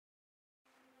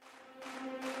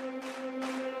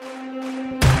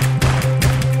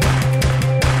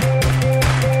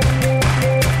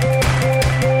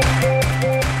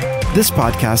This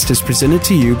podcast is presented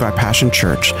to you by Passion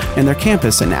Church and their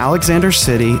campus in Alexander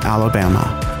City,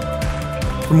 Alabama.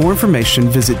 For more information,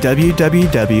 visit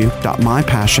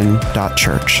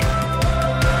www.mypassion.church.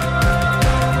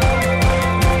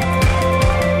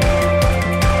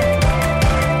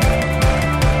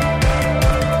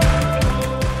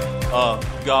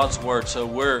 God's Word. So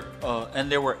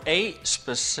and there were 8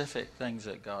 specific things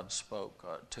that God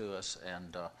spoke to us,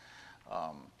 and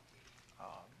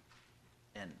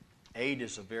 8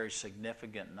 is a very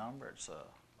significant number. It's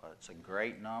a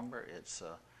great number. It's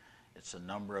a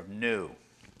number of new.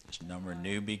 It's a number of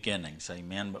new beginnings.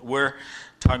 Amen. But we're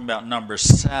talking about number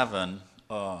 7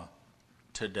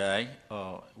 today,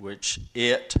 which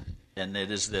it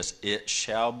is this: it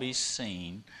shall be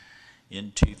seen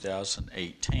in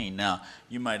 2018. Now,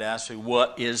 you might ask me,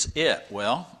 what is it?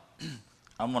 Well,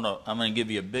 I'm gonna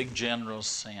give you a big general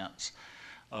sense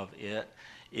of it.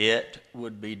 It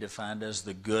would be defined as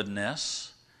the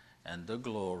goodness and the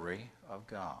glory of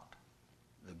God.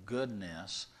 The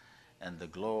goodness and the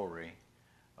glory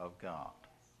of God.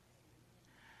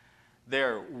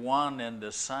 They're one and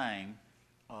the same.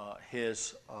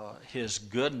 His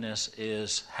goodness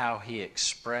is how He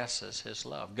expresses His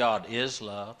love. God is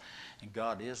love, and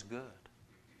God is good.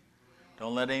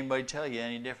 Don't let anybody tell you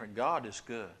any different. God is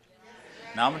good.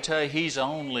 Now I'm going to tell you, He's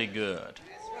only good.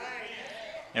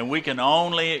 And we can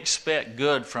only expect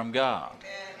good from God.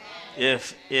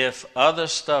 If other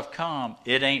stuff come,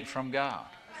 it ain't from God.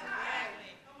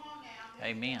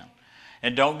 Amen.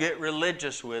 And don't get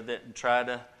religious with it and try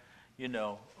to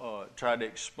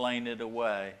explain it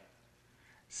away.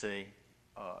 See,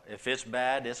 if it's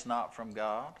bad, it's not from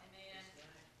God.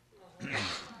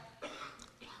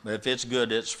 But if it's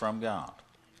good, it's from God.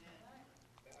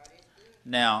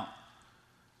 Now,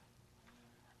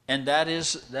 and that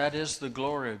is the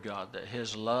glory of God, that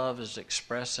His love is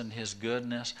expressed in His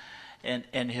goodness,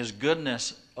 and His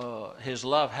goodness, His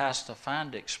love has to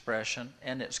find expression,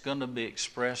 and it's going to be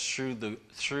expressed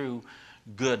through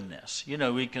goodness. You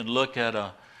know, we can look at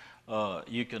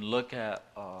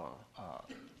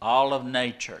all of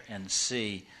nature and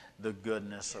see the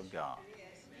goodness of God.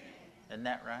 Isn't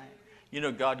that right? You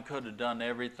know, God could have done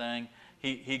everything.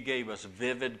 He gave us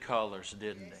vivid colors,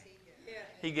 didn't He?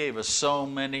 He gave us so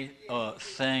many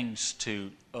things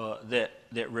that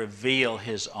reveal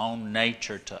His own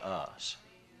nature to us.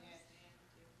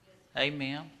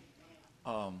 Amen.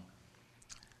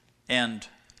 And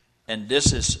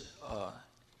this is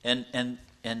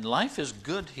and life is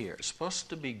good here. It's supposed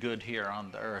to be good here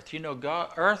on the earth. You know,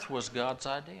 earth was God's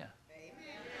idea.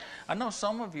 I know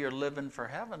some of you are living for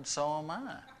heaven, so am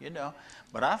I,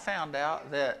 But I found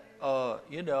out that,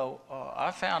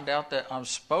 I'm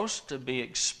supposed to be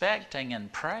expecting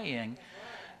and praying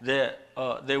that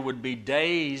there would be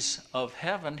days of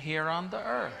heaven here on the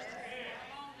earth.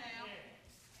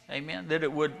 Amen.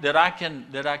 That I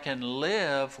can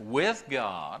live with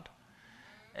God,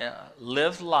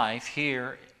 live life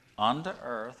here on the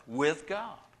earth with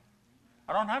God.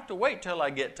 I don't have to wait till I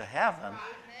get to heaven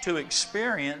to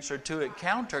experience or to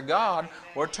encounter God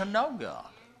or to know God.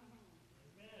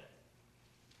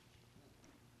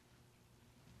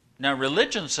 Now,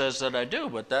 religion says that I do,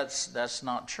 but that's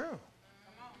not true.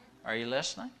 Are you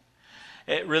listening?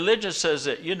 Religion says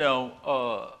that,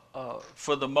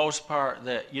 for the most part,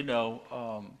 that, you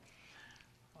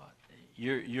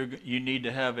need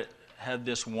to have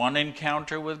this one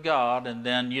encounter with God, and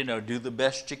then, do the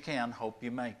best you can, hope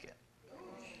you make it.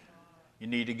 You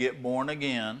need to get born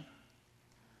again.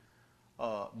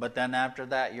 But then after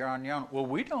that, you're on your own. Well,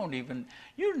 you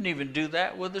didn't even do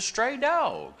that with a stray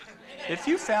dog. If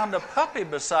you found a puppy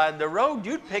beside the road,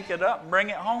 you'd pick it up and bring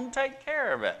it home, take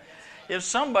care of it. If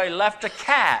somebody left a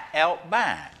cat out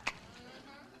back,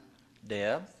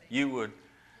 Deb, you would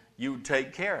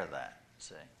take care of that.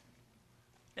 See?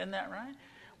 Isn't that right?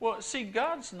 Well, see,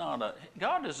 God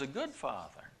is a good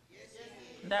Father.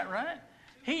 Isn't that right?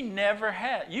 He never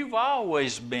had. You've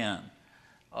always been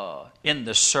in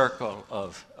the circle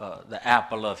of the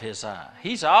apple of His eye.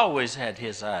 He's always had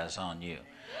His eyes on you.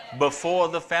 Before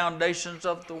the foundations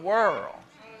of the world,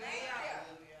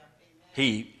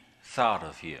 He thought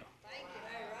of you.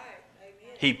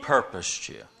 He purposed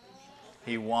you.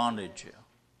 He wanted you.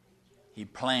 He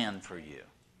planned for you.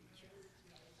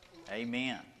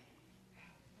 Amen.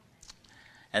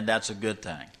 And that's a good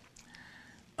thing.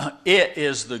 It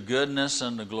is the goodness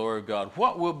and the glory of God.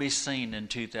 What will be seen in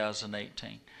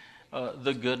 2018?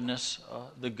 The goodness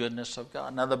of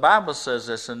God. Now the Bible says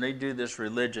this, and they do this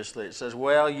religiously. It says,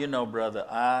 well, brother,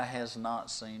 eye has not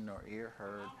seen nor ear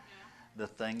heard, the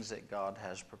things that God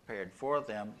has prepared for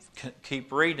them.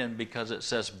 Keep reading, because it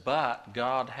says, but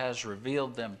God has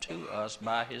revealed them to us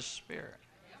by His Spirit.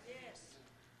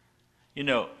 You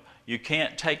know, you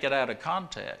can't take it out of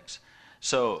context.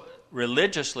 So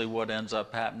religiously what ends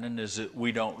up happening is that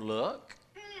we don't look.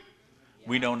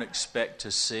 We don't expect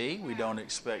to see. We don't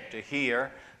expect to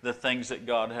hear the things that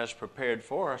God has prepared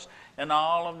for us. And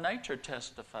all of nature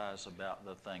testifies about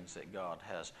the things that God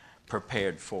has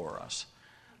prepared for us.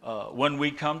 When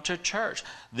we come to church,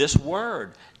 this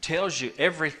Word tells you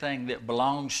everything that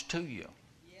belongs to you.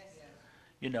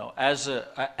 You know, as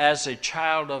a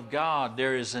child of God,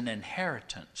 there is an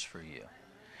inheritance for you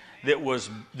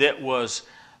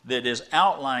that is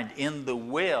outlined in the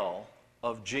will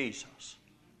of Jesus.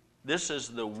 This is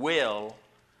the will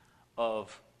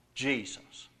of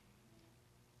Jesus.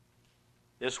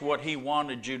 It's what He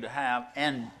wanted you to have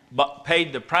and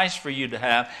paid the price for you to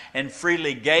have and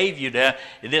freely gave you to have.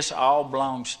 This all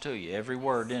belongs to you. Every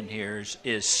word in here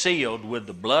is sealed with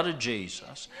the blood of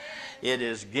Jesus. It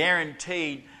is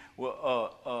guaranteed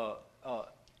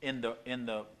in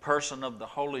the person of the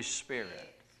Holy Spirit.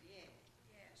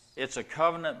 It's a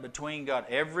covenant between God.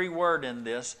 Every word in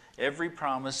this, every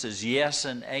promise is yes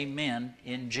and amen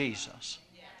in Jesus.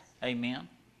 Amen.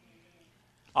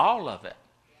 All of it.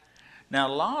 Now,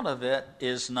 a lot of it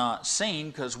is not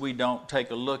seen because we don't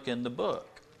take a look in the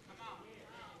book.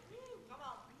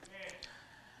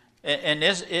 And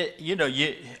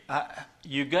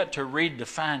you got to read the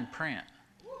fine print.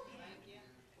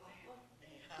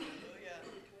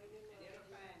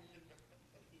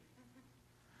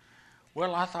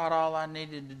 Well, I thought all I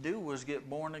needed to do was get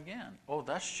born again. Oh,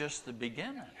 that's just the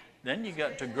beginning. Then you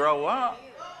got to grow up.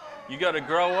 You got to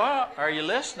grow up. Are you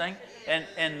listening?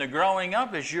 And the growing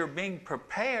up is you're being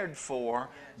prepared for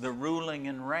the ruling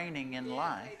and reigning in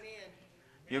life.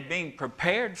 You're being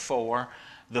prepared for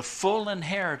the full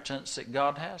inheritance that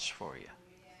God has for you.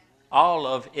 All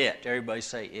of it. Everybody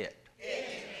say it.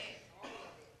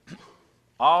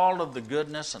 All of the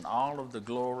goodness and all of the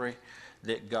glory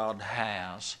that God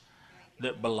has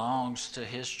that belongs to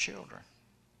His children.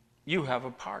 You have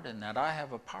a part in that. I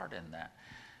have a part in that.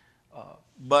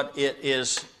 But it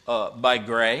is by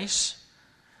grace.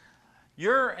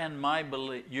 You're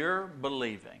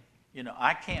believing. You know,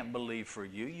 I can't believe for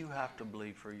you. You have to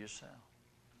believe for yourself.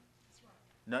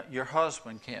 No, your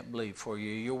husband can't believe for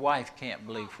you. Your wife can't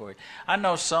believe for you. I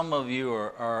know some of you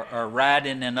are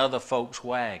riding in other folks'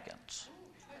 wagons.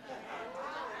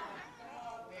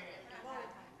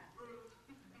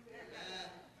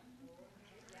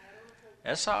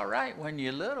 That's all right when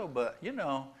you're little, but you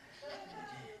know,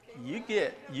 you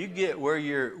get where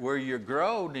you're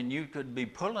growed and you could be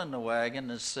pulling the wagon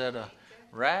instead of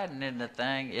riding in the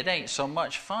thing. It ain't so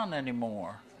much fun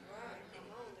anymore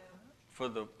for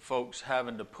the folks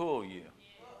having to pull you.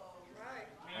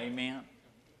 Amen.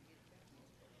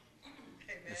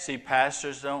 You see,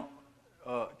 pastors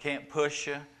can't push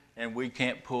you, and we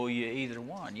can't pull you either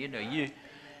one. You know,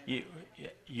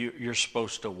 you're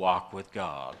supposed to walk with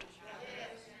God.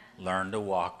 Learn to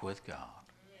walk with God.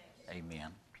 Amen.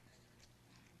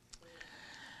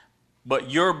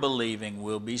 But your believing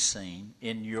will be seen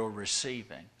in your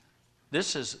receiving.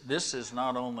 This is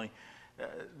not only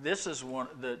this is one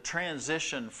the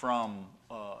transition from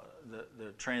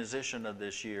the transition of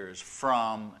this year is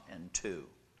from and to.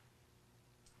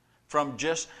 From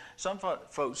just some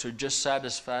folks are just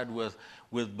satisfied with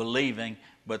believing,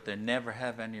 but they never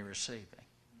have any receiving.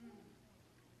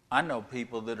 I know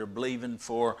people that are believing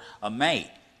for a mate.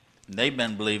 They've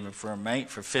been believing for a mate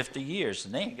for 50 years,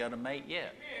 and they ain't got a mate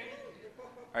yet.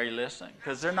 Are you listening?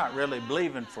 Because they're not really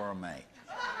believing for a mate.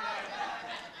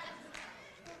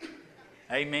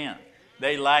 Amen.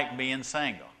 They like being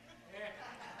single.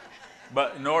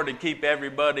 But in order to keep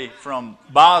everybody from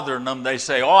bothering them, they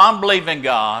say, oh, I'm believing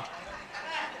God.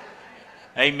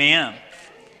 Amen.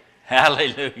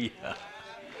 Hallelujah.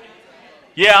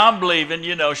 Yeah, I'm believing,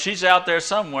 you know, she's out there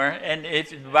somewhere. And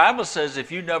if the Bible says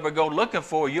if you never go looking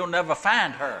for her, you'll never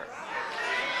find her.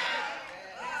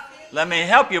 Let me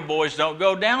help you, boys. Don't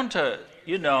go down to,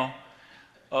 you know,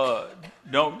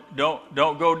 don't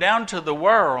go down to the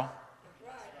world.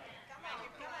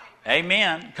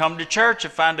 Amen. Come to church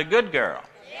and find a good girl.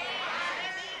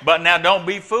 But now don't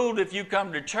be fooled if you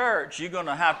come to church. You're going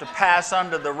to have to pass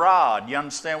under the rod. You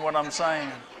understand what I'm saying?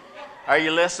 Are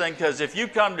you listening? Because if you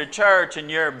come to church and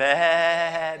you're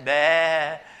bad,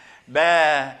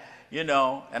 you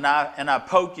know, and I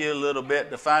poke you a little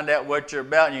bit to find out what you're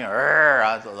about, and you go,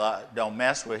 I thought, don't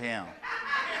mess with him.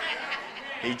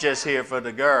 He's just here for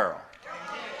the girl.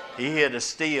 He here to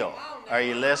steal. Are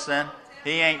you listening?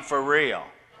 He ain't for real.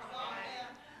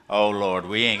 Oh, Lord,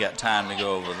 we ain't got time to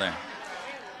go over there.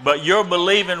 But your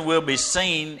believing will be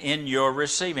seen in your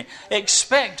receiving.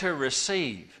 Expect to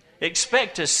receive.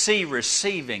 Expect to see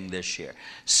receiving this year.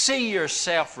 See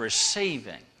yourself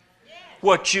receiving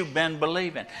what you've been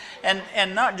believing.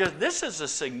 And not just, this is a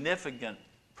significant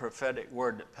prophetic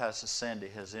word that Pastor Sandy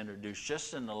has introduced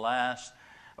just in the last,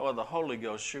 the Holy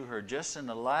Ghost through her, just in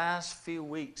the last few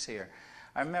weeks here.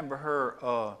 I remember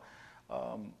her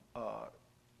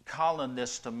calling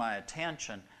this to my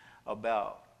attention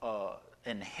about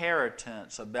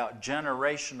inheritance, about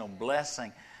generational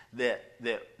blessing that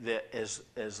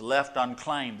is left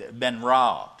unclaimed, that been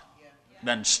robbed,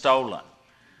 been stolen.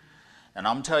 And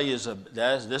I'm telling you,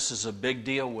 this is a big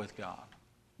deal with God.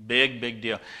 Big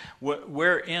deal.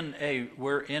 We're in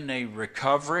a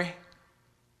recovery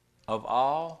of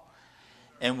all,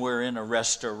 and we're in a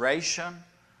restoration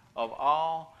of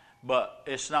all, but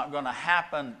it's not going to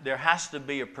happen. There has to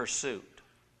be a pursuit.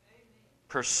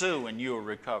 Pursue and you will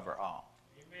recover all.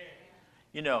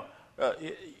 You know,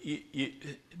 you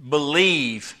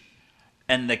believe,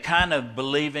 and the kind of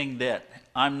believing that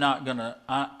I'm not going to,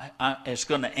 it's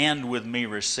going to end with me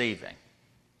receiving.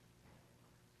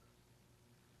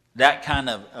 That kind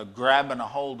of grabbing a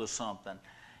hold of something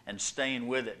and staying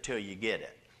with it till you get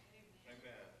it.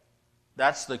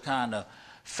 That's the kind of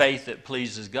faith that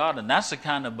pleases God, and that's the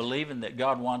kind of believing that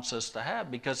God wants us to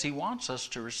have, because He wants us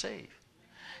to receive.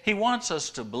 He wants us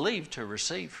to believe to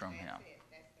receive from Him.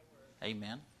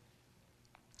 Amen.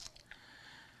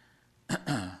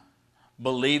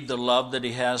 Believe the love that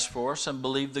He has for us, and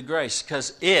believe the grace,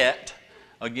 because it,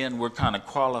 again, we're kind of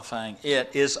qualifying,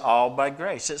 it is all by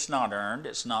grace. It's not earned,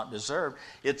 it's not deserved,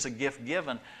 it's a gift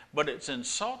given, but it's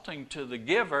insulting to the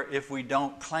giver if we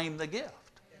don't claim the gift.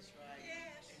 That's right.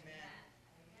 Yes.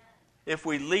 If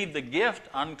we leave the gift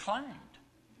unclaimed.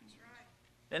 That's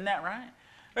right. Isn't that right?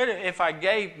 If I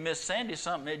gave Miss Sandy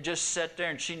something, it just sat there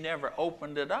and she never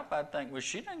opened it up, I'd think, well,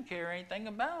 she didn't care anything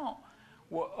about.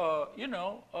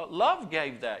 Love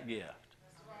gave that gift.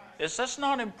 That's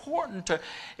not important to.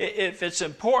 If it's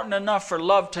important enough for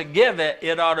love to give it,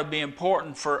 it ought to be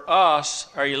important for us,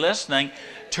 are you listening,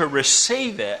 to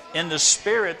receive it in the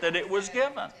spirit that it was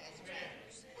given.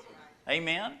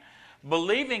 Amen?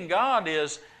 Believing God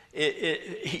is,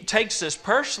 He takes this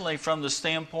personally from the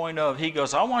standpoint of, He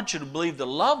goes, I want you to believe the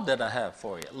love that I have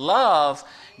for you. Love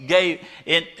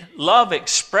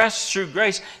expressed through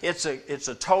grace, it's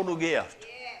a total gift.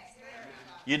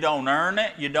 You don't earn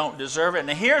it, you don't deserve it.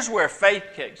 Now here's where faith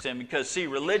kicks in, because see,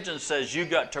 religion says you've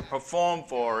got to perform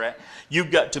for it, you've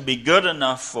got to be good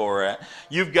enough for it,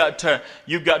 you've got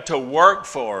to work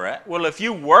for it. Well, if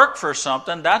you work for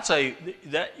something, that's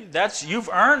you've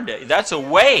earned it. That's a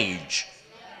wage.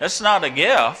 That's not a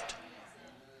gift.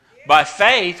 By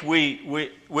faith,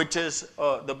 which is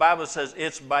the Bible says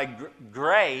it's by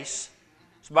grace.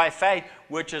 It's by faith,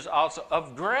 which is also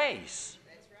of grace.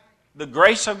 The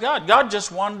grace of God. God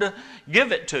just wanted to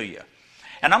give it to you.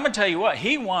 And I'm going to tell you what,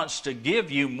 He wants to give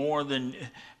you more than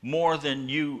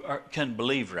you can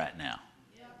believe right now.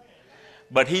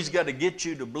 But He's got to get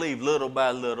you to believe little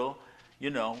by little,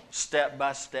 step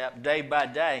by step, day by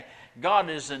day. God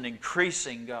is an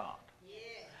increasing God.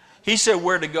 He said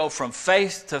we're to go from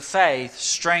faith to faith,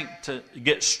 strength to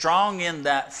get strong in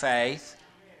that faith,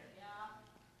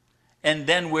 and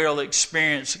then we'll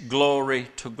experience glory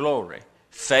to glory.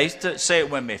 Faith to, say it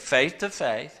with me, faith to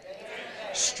faith,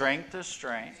 strength to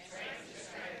strength,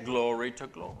 glory to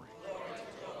glory.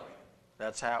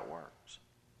 That's how it works.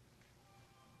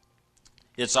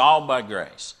 It's all by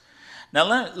grace. Now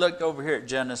let me look over here at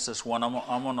Genesis 1.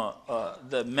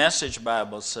 The Message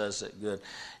Bible says it good.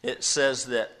 It says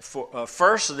that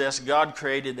first of this, God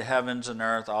created the heavens and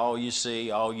earth, all you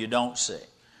see, all you don't see.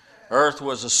 Earth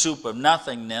was a soup of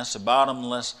nothingness, a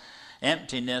bottomless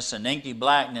emptiness and inky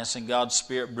blackness, and God's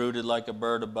Spirit brooded like a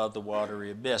bird above the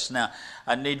watery abyss. Now,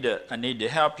 I need to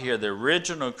help you here. The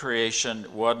original creation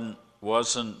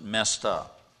wasn't messed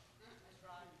up.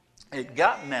 It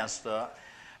got messed up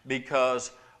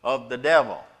because of the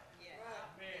devil.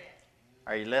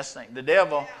 Are you listening? The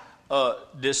devil,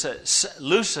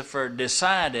 Lucifer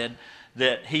decided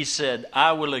that he said,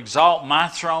 I will exalt my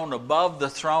throne above the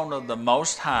throne of the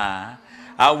Most High.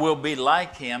 I will be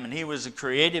like Him. And he was a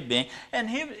created being. And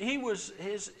he was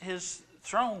his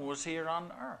throne was here on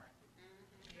the earth.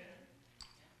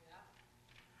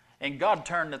 And God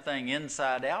turned the thing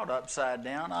inside out, upside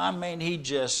down. I mean, He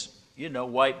just,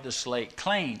 wiped the slate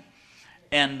clean.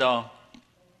 And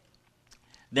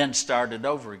then started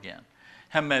over again.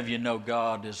 How many of you know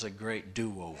God is a great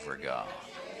do-over God?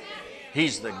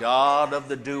 He's the God of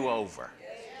the do-over.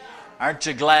 Aren't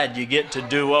you glad you get to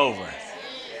do over?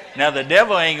 Now, the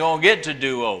devil ain't going to get to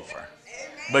do over.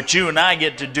 But you and I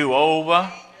get to do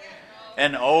over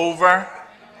and over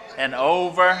and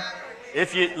over.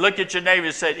 If you look at your neighbor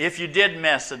and say, if you did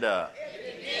mess it up.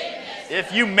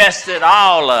 If you messed it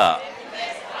all up.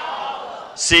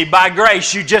 See, by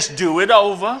grace, you just do it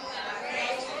over.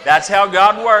 That's how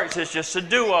God works. It's just a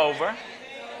do-over.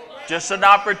 Just an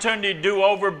opportunity to do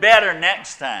over better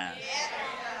next time.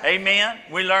 Amen.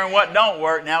 We learn what don't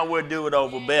work. Now we'll do it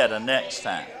over better next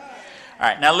time. All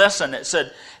right. Now listen. It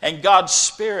said, and God's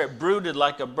Spirit brooded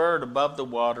like a bird above the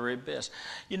watery abyss.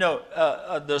 You know,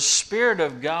 the Spirit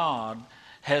of God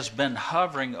has been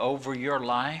hovering over your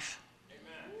life.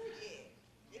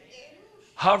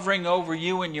 Hovering over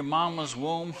you in your mama's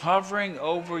womb. Hovering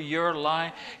over your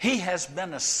life. He has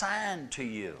been assigned to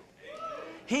you.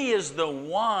 He is the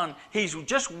one, He's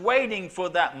just waiting for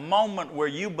that moment where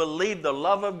you believe the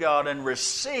love of God and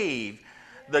receive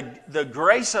the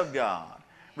grace of God.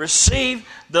 Receive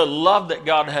the love that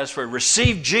God has for you.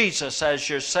 Receive Jesus as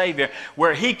your Savior,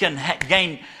 where He can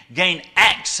gain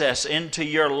access into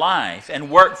your life and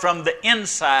work from the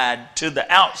inside to the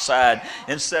outside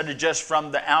instead of just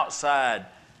from the outside.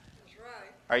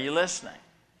 Are you listening?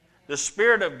 The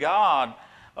Spirit of God,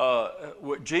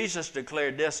 what Jesus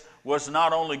declared this, was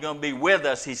not only going to be with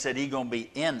us, He said He's going to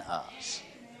be in us.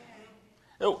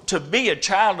 To be a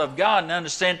child of God and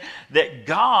understand that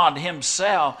God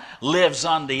Himself lives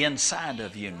on the inside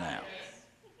of you now.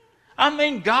 I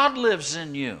mean, God lives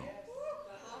in you.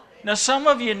 Now, some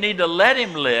of you need to let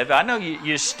Him live. I know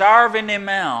you're starving Him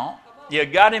out. You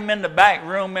got Him in the back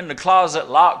room in the closet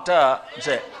locked up. You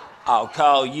say, I'll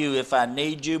call you if I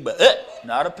need you, but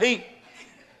not a peep.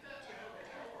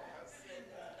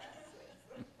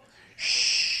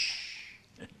 Shh.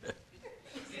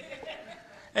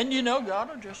 And you know, God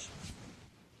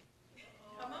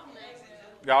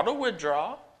will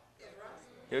withdraw.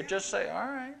 He'll just say, all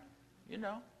right, you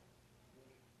know.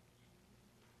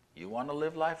 You want to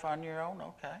live life on your own?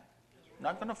 Okay. I'm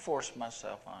not going to force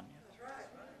myself on you.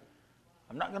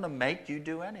 I'm not going to make you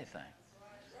do anything.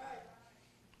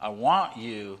 I want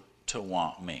you to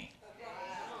want me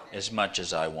as much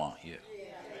as I want you.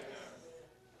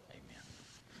 Amen.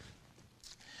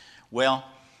 Well,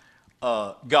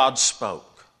 God spoke.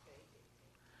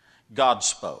 God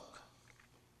spoke.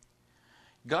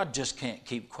 God just can't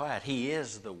keep quiet. He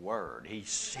is the Word. He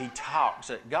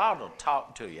talks. God will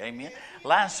talk to you. Amen.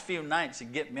 Last few nights He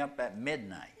get me up at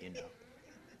midnight, you know.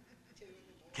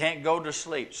 Can't go to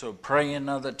sleep, so pray in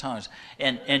other tongues.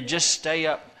 And just stay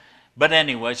up. But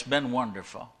anyway, it's been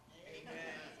wonderful.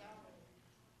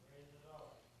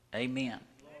 Amen.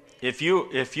 If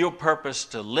you'll purpose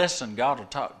to listen, God will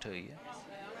talk to you.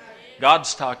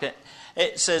 God's talking.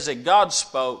 It says that God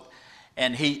spoke.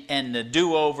 And the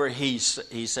do-over, he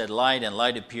said light, and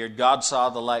light appeared. God saw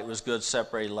the light was good,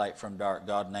 separated light from dark.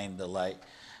 God named the light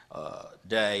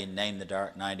day, named the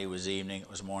dark night. It was evening. It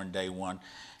was morning, day one.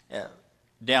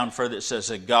 Down further it says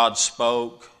that God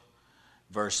spoke,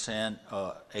 verse 10,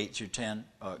 8 through 10.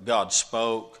 God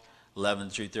spoke, 11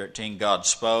 through 13. God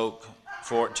spoke,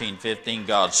 14, 15.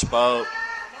 God spoke.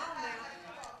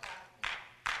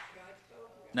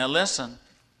 Now listen.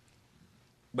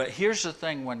 But here's the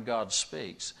thing when God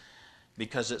speaks,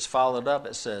 because it's followed up,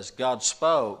 it says, God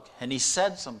spoke, and He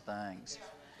said some things,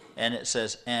 and it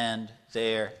says, and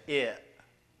there it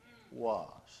was.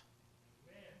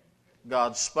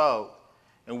 God spoke,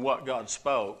 and what God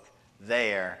spoke,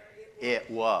 there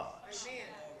it was.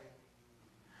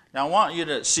 Now I want you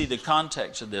to see the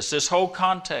context of this. This whole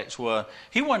context was,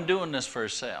 He wasn't doing this for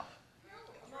Himself.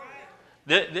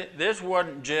 This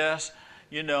wasn't just...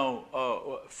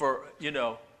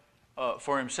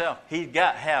 for Himself. He's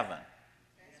got heaven.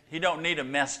 He don't need a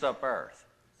messed up earth.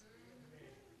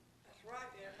 That's right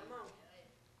there. Come on.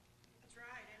 That's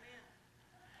right.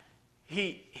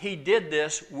 Amen. He did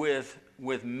this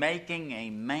with making a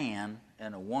man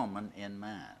and a woman in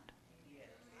mind.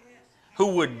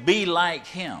 Who would be like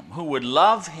Him, who would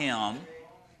love Him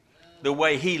the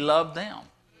way He loved them.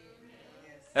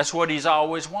 That's what He's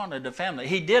always wanted, a family.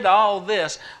 He did all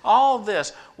this while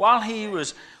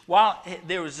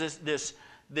there was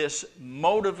this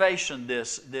motivation,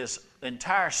 this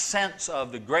entire sense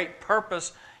of the great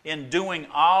purpose in doing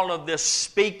all of this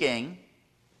speaking.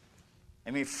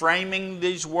 I mean, framing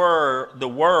the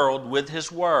world with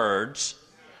His words,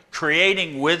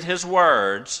 creating with His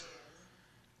words,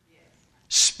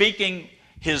 speaking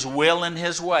His will and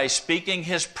His way, speaking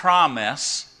His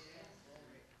promise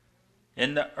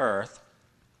in the earth,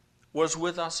 was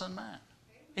with us in mind.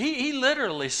 He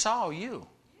literally saw you.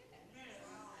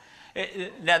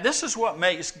 Now this is what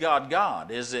makes God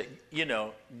God, is that,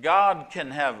 God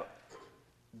can have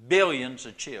billions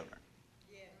of children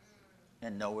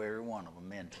and know every one of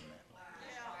them intimately.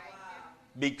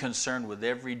 Be concerned with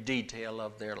every detail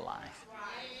of their life.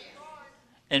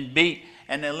 And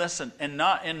then listen, and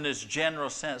not in this general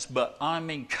sense, but I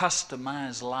mean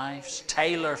customized lives,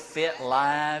 tailor-fit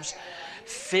lives,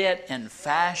 fit and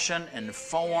fashion and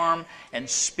form and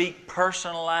speak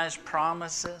personalized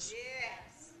promises.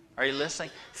 Are you listening?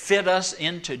 Fit us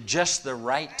into just the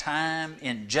right time,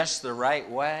 in just the right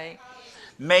way.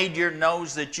 Made your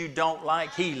nose that you don't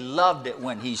like. He loved it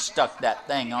when he stuck that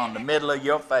thing on the middle of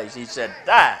your face. He said,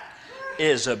 that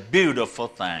is a beautiful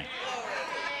thing.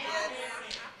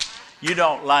 You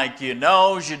don't like your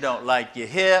nose, you don't like your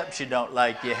hips, you don't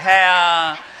like your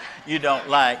hair, you don't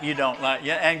like,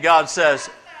 and God says,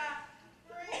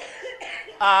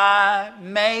 I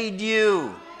made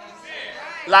you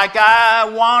like I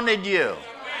wanted you.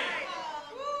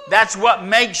 That's what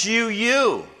makes you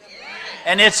you.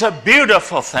 And it's a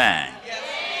beautiful thing.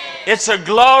 It's a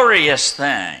glorious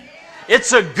thing.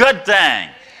 It's a good thing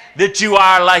that you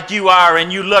are like you are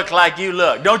and you look like you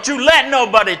look. Don't you let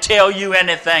nobody tell you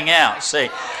anything else. See,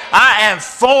 I am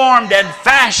formed and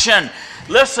fashioned,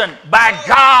 listen, by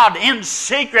God in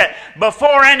secret.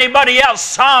 Before anybody else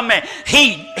saw me,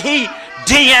 He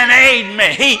DNA'd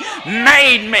me. He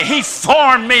made me. He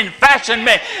formed me and fashioned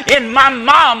me in my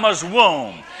mama's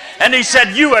womb. And He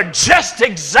said, you are just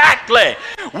exactly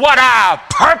what I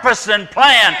purposed and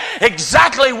planned,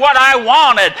 exactly what I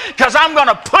wanted, because I'm going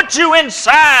to put you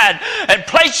inside and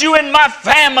place you in my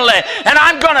family, and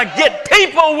I'm going to get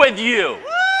people with you.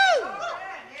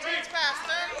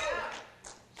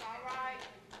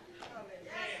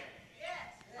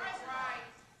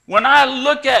 When I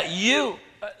look at you,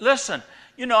 listen,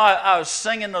 you know, I was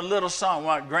singing a little song.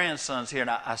 My grandson's here, and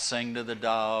I sing to the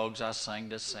dogs. I sing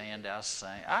to Sandy.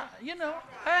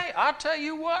 Hey, I'll tell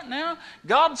you what now.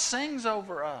 God sings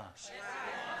over us.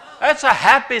 That's a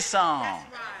happy song.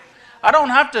 I don't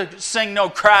have to sing no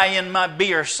cry in my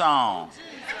beer song.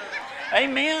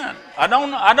 Amen. I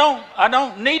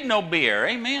don't need no beer.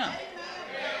 Amen.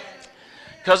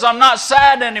 Because I'm not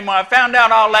sad anymore. I found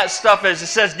out all that stuff is. It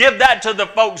says, give that to the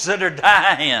folks that are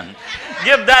dying.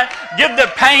 Give the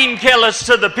painkillers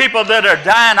to the people that are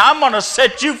dying. I'm going to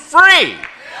set you free.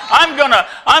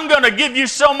 I'm gonna give you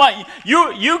so much.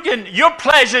 Your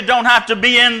pleasure don't have to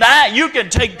be in that. You can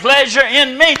take pleasure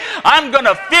in me. I'm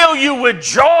gonna fill you with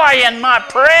joy in my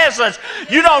presence.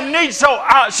 You don't need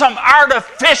some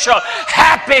artificial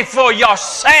happy for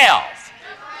yourself.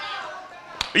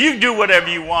 You can do whatever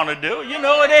you want to do. You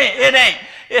know, it ain't.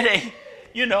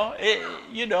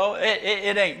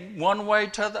 It ain't one way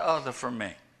to the other for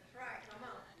me.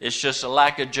 It's just a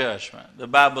lack of judgment. The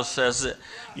Bible says that,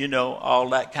 all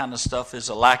that kind of stuff is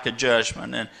a lack of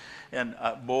judgment. And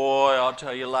boy, I'll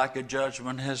tell you, lack of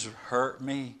judgment has hurt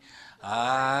me.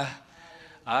 I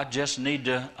just need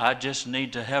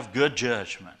to have good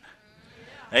judgment.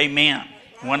 Amen.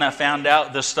 When I found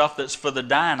out the stuff that's for the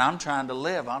dying, I'm trying to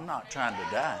live. I'm not trying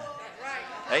to die.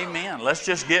 Amen. Let's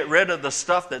just get rid of the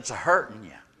stuff that's hurting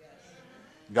you.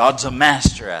 God's a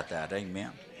master at that. Amen.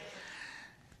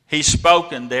 He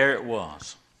spoke, and there it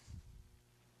was.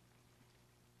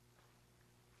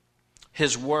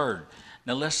 His word.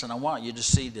 Now listen, I want you to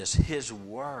see this. His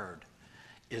word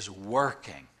is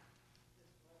working.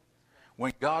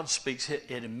 When God speaks,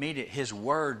 His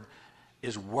word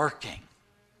is working.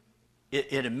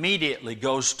 It immediately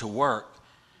goes to work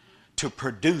to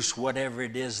produce whatever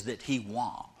it is that He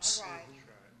wants. All right.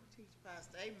 Teach,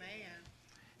 Pastor. Amen.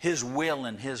 His will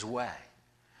and His way.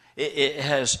 It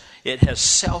has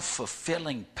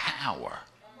self-fulfilling power.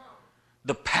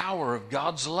 The power of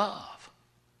God's love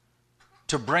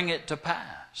to bring it to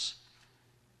pass.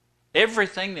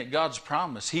 Everything that God's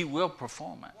promised, He will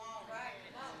perform it.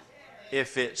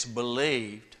 If it's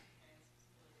believed,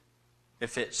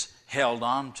 if it's held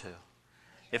on to,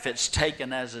 if it's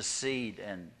taken as a seed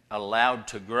and allowed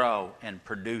to grow and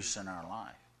produce in our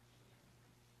life.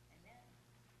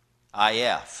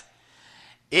 IF.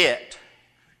 It,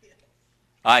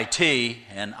 IT,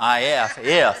 and IF,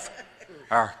 if,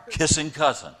 are kissing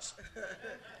cousins.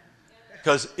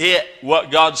 Because what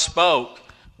God spoke,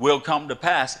 will come to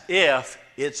pass if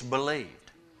it's believed.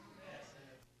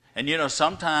 And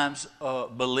sometimes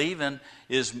believing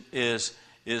is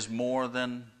more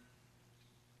than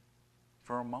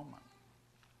for a moment,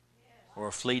 or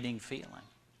a fleeting feeling,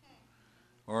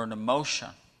 or an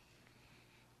emotion,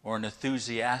 or an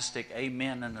enthusiastic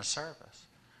amen in a service.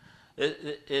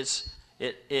 It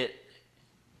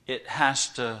has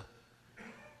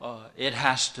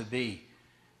to be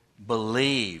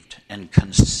believed and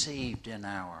conceived in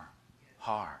our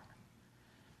heart.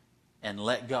 and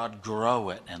let God grow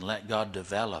it and let God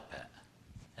develop it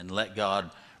and let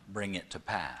God bring it to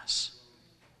pass.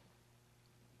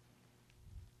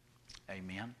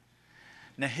 Amen.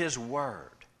 Now His Word,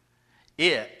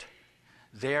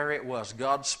 there it was.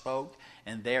 God spoke,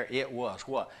 and there it was.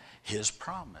 What? His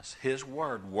promise, His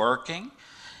Word working.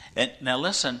 And now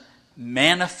listen,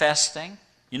 manifesting.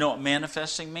 You know what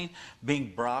manifesting means?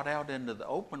 Being brought out into the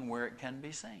open where it can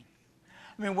be seen.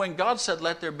 I mean, when God said,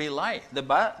 let there be light, the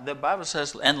Bible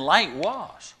says, and light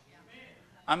was.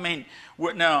 I mean,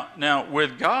 now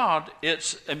with God,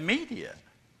 it's immediate.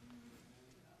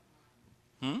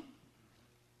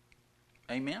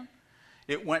 Amen?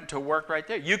 It went to work right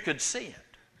there. You could see it.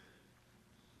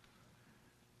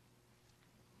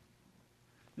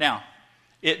 Now,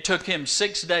 it took Him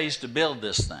 6 days to build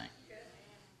this thing.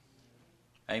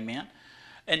 Amen?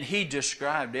 And He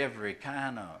described every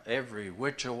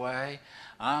which way.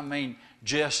 I mean,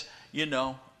 just,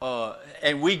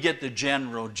 and we get the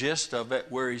general gist of it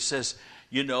where He says,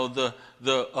 I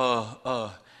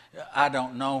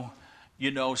don't know,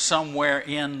 somewhere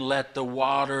in let the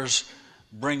waters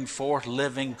bring forth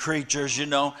living creatures,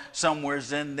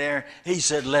 somewhere's in there. He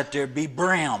said, let there be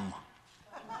brim,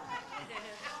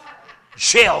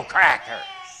 shell crackers,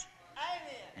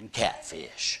 and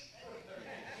catfish,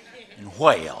 and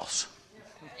whales,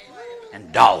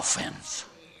 and dolphins.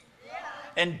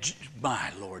 And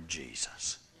my Lord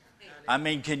Jesus. I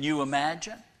mean, can you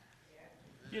imagine?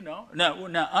 Now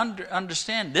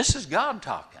understand, this is God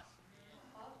talking.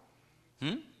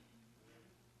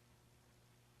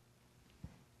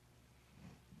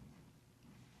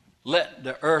 Let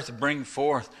the earth bring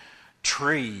forth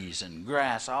trees and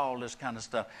grass, all this kind of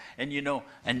stuff. And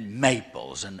and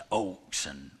maples and oaks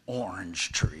and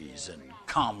orange trees and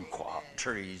kumquat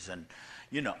trees and,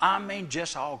 I mean,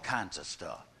 just all kinds of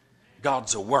stuff.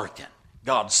 God's a-working.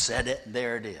 God said it, and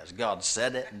there it is. God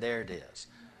said it, and there it is.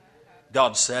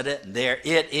 God said it, and there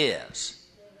it is.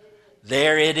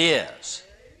 There it is.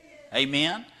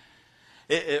 Amen?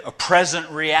 A present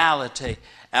reality.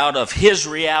 Out of His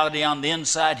reality on the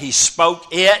inside, He spoke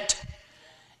it,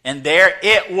 and there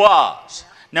it was.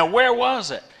 Now, where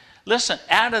was it? Listen,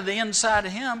 out of the inside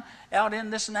of Him, out in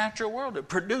this natural world. It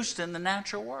produced in the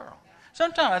natural world.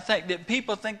 Sometimes I think that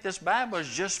people think this Bible is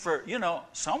just for,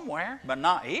 somewhere, but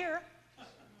not here.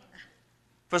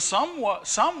 For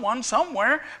someone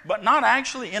somewhere, but not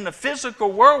actually in the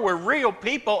physical world with real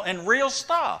people and real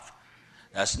stuff.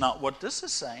 That's not what this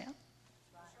is saying.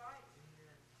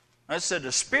 I said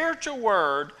the spiritual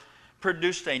word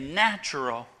produced a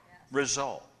natural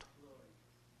result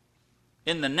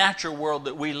in the natural world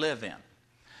that we live in.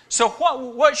 So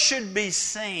what should be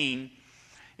seen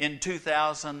in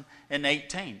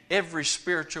 2018? Every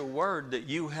spiritual word that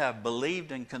you have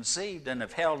believed and conceived and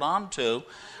have held on to.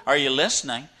 Are you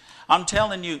listening? I'm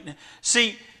telling you.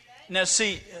 See,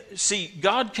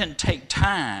 God can take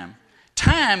time.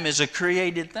 Time is a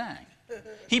created thing.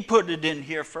 He put it in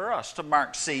here for us to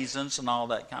mark seasons and all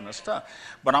that kind of stuff.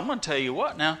 But I'm going to tell you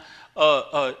what now,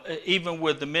 even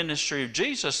with the ministry of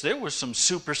Jesus, there was some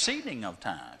superseding of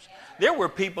times. There were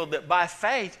people that by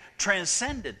faith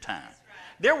transcended time.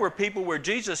 There were people where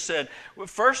Jesus said,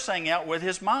 first thing out with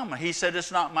His mama, He said,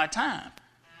 it's not my time.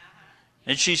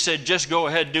 And she said, just go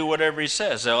ahead, do whatever He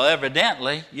says. Well,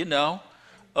 evidently,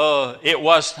 it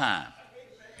was time.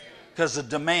 Because the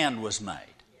demand was made.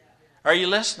 Are you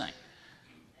listening?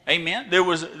 Amen. There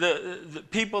was the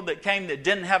people that came that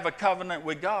didn't have a covenant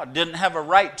with God, didn't have a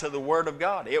right to the Word of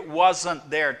God. It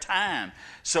wasn't their time,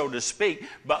 so to speak.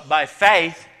 But by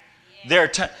faith,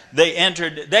 they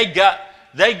entered.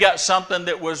 They got something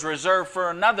that was reserved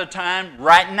for another time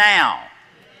right now.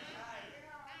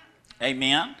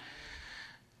 Amen.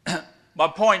 My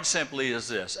point simply is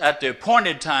this: at the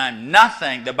appointed time,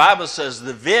 nothing. The Bible says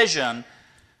the vision,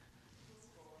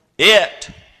 it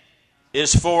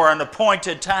is for an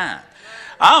appointed time.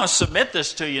 I'll submit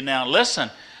this to you now. Listen,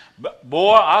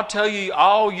 boy, I'll tell you,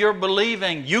 all you're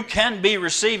believing, you can be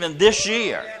receiving this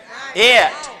year.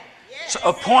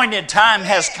 Appointed time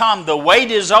has come. The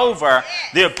wait is over.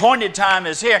 The appointed time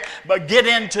is here. But get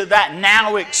into that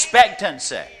now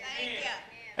expectancy.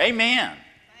 Amen.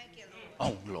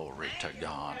 Oh, glory to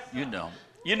God.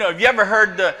 Have you ever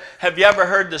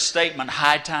heard the statement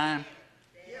high time?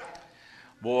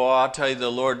 Boy, I'll tell you,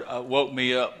 the Lord woke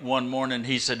me up one morning.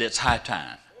 He said, it's high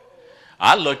time.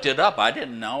 I looked it up. I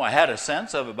didn't know. I had a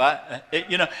sense of it,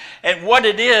 And what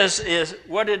it is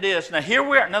what it is. Now here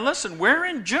we are. Now listen, we're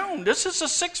in June. This is a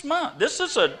 6 month. This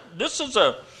is a.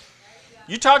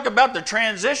 You talk about the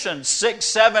transition.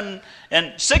 6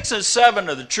 and 7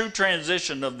 of the true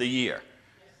transition of the year.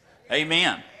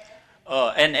 Amen.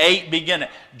 and 8 beginning.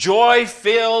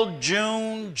 Joy-filled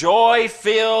June,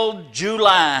 joy-filled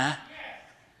July,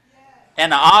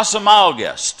 and an awesome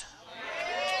August.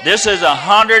 This is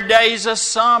 100 days of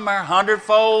summer,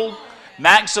 100-fold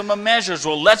maximum measures.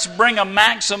 Well, let's bring a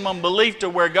maximum belief to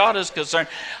where God is concerned.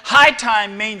 High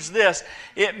time means this.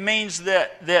 It means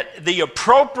that the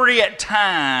appropriate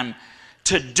time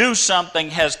to do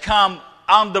something has come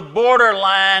on the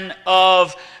borderline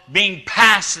of being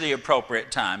past the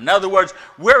appropriate time. In other words,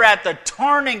 we're at the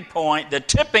turning point, the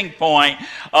tipping point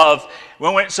of,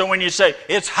 so when you say,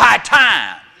 it's high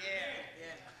time.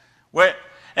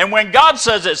 And when God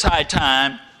says it's high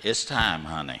time, it's time,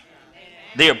 honey.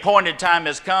 The appointed time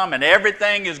has come, and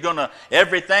everything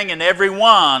and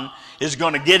everyone is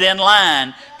going to get in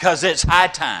line because it's high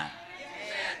time.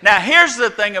 Now, here's the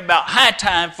thing about high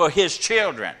time for His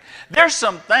children. There's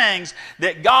some things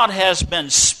that God has been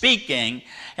speaking,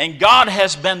 and God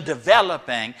has been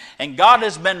developing, and God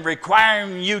has been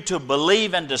requiring you to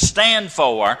believe and to stand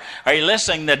for. Are you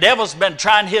listening? The devil's been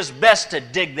trying his best to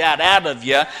dig that out of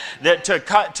you,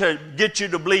 to get you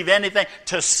to believe anything,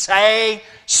 to say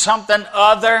something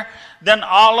other than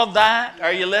all of that.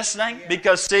 Are you listening?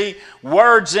 Because, see,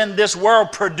 words in this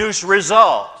world produce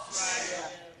results.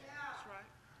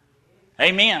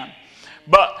 Amen.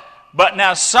 But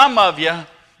now some of you,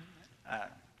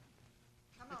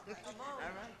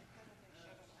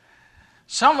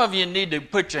 some of you need to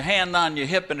put your hand on your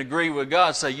hip and agree with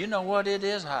God. Say, you know what? It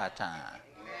is high time.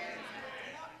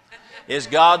 It's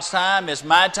God's time, it's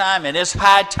my time, and it's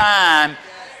high time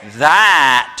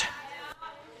that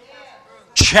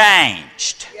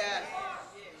changed.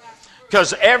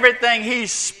 Because everything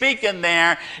He's speaking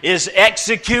there is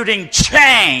executing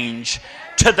change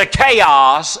to the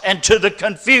chaos and to the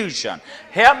confusion.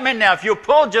 Help me now. If you'll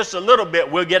pull just a little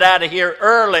bit, we'll get out of here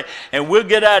early, and we'll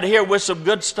get out of here with some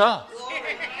good stuff.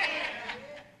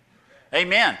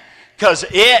 Amen. Because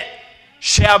it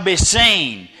shall be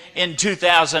seen in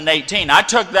 2018. I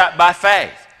took that by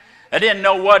faith. I didn't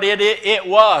know what it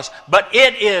was, but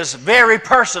it is very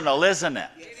personal, isn't it?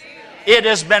 It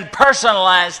has been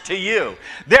personalized to you.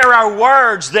 There are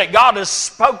words that God has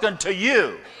spoken to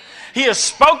you. He has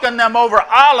spoken them over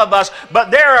all of us,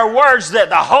 but there are words that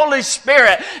the Holy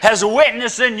Spirit has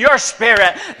witnessed in your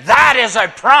spirit. That is a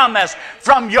promise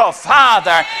from your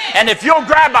Father. And if you'll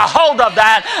grab a hold of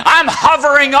that, I'm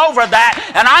hovering over that,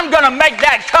 and I'm going to make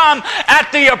that come at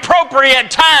the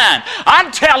appropriate time. I'm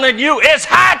telling you, it's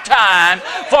high time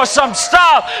for some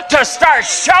stuff to start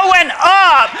showing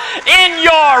up in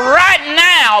your right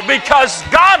now, because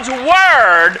God's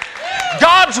Word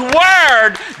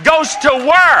goes to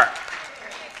work.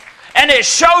 And it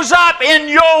shows up in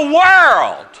your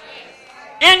world.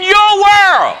 In your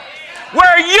world.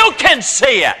 Where you can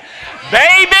see it.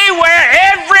 Baby, where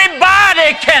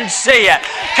everybody can see it.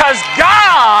 Because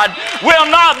God will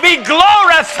not be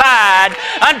glorified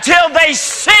until they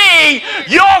see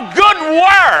your good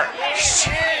works.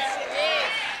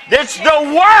 It's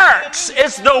the works.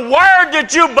 It's the word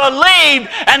that you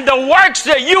believe and the works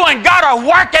that you and God are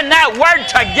working that word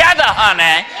together,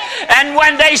 honey. And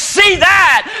when they see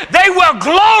that, they will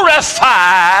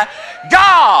glorify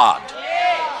God.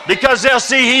 Because they'll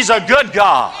see He's a good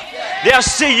God. They'll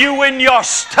see you in your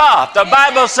stuff. The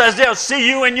Bible says they'll see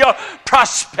you in your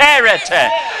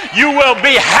prosperity. You will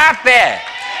be happy.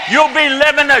 You'll be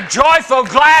living a joyful,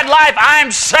 glad life.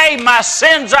 I'm saved. My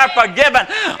sins are forgiven.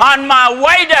 On my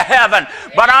way to heaven.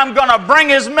 But I'm going to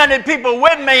bring as many people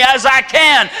with me as I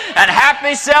can. And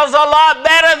happy sells a lot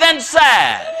better than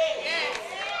sad.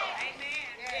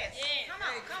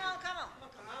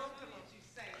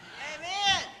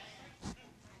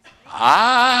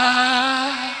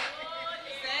 I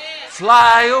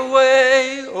fly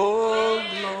away, oh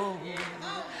glory.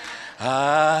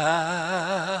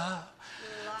 I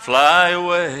fly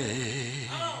away,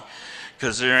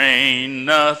 'cause there ain't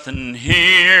nothing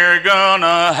here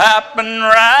gonna happen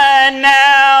right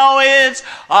now. It's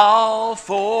all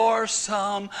for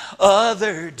some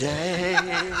other day.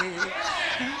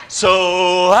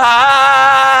 So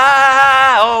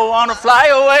I wanna fly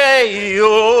away,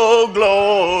 oh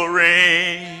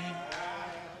glory.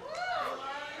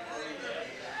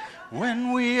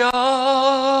 When we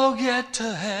all get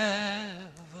to heaven,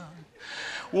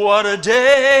 what a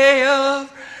day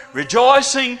of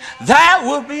rejoicing that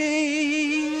will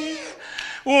be.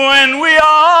 When we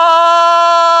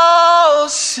all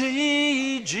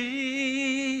see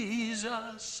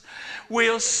Jesus,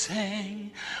 we'll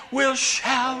sing, we'll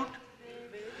shout.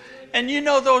 And you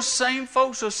know those same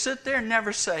folks will sit there and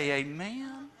never say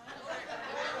amen.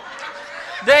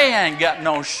 They ain't got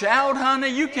no shout, honey.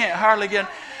 You can't hardly get...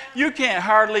 You can't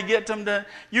hardly get them to,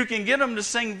 you can get them to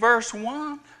sing verse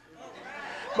 1.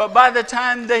 But by the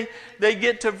time they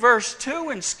get to verse 2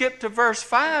 and skip to verse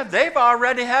 5, they've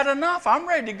already had enough. I'm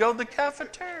ready to go to the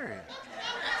cafeteria.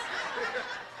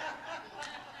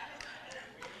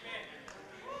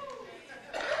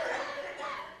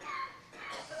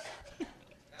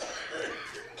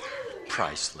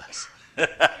 Priceless.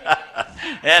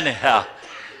 Anyhow,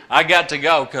 I got to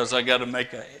go because I got to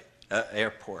make an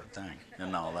airport thing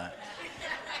and all that.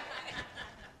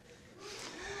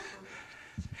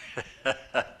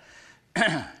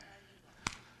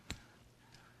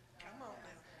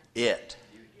 It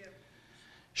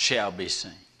shall be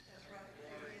seen.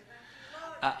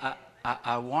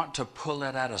 I want to pull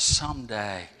it out of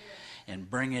someday and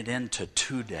bring it into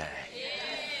today.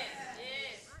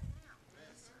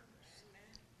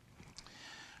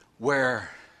 Where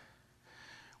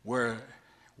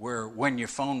when your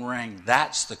phone rings,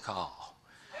 that's the call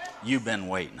you've been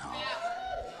waiting on.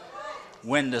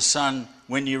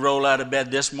 When you roll out of bed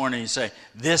this morning, you say,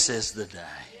 this is the day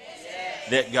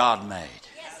that God made.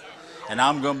 And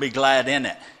I'm going to be glad in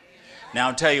it. Now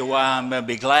I'll tell you why I'm going to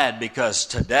be glad, because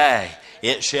today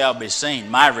it shall be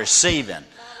seen. My receiving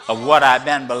of what I've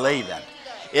been believing.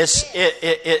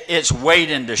 It's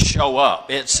waiting to show up.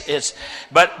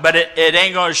 But it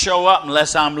ain't going to show up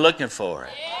unless I'm looking for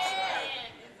it.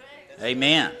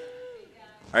 Amen.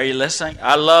 Are you listening?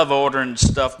 I love ordering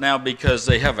stuff now because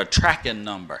they have a tracking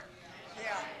number.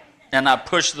 And I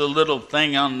push the little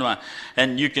thing on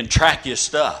and you can track your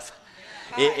stuff.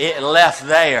 It left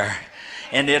there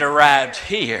and it arrived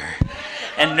here.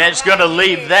 And it's going to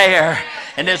leave there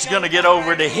and it's going to get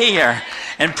over to here.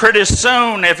 And pretty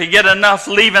soon, if you get enough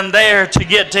leaving there to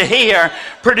get to here,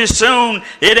 pretty soon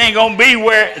it ain't going to be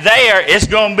where there. It's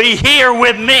going to be here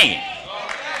with me.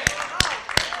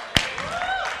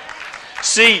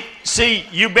 See,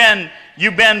 you've been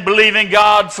believing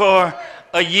God for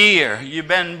a year. You've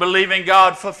been believing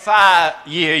God for 5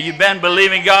 years. You've been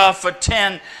believing God for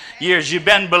 10 years. You've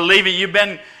been believing.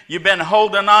 You've been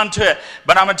holding on to it.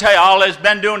 But I'm going to tell you, all it's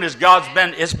been doing is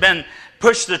it's been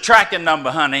push the tracking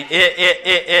number, honey.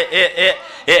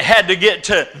 It had to get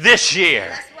to this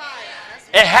year.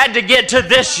 It had to get to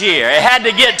this year. It had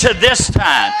to get to this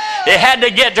time. It had to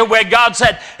get to where God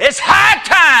said, it's high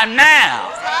time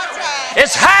now.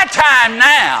 It's high time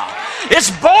now.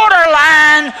 It's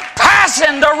borderline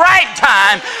passing the right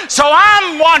time. So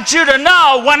I want you to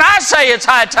know, when I say it's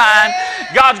high time,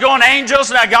 God's going,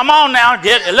 angels, now come on now,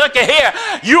 look at here.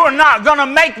 You are not going to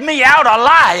make me out a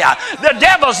liar. The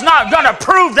devil's not going to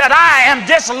prove that I am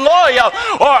disloyal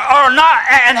or not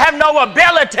and have no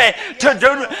ability to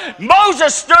do.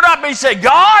 Moses stood up and he said,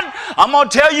 God, I'm going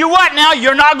to tell you what now,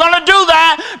 you're not going to do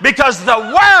that, because the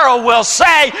world will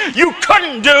say you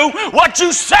couldn't do what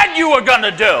you said you were going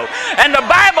to do. And the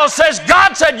Bible says,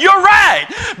 God said, you're right,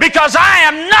 because I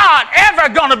am not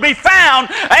ever going to be found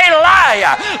a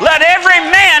liar. Let every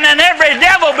man and every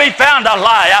devil be found a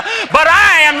liar, but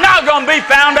I am not going to be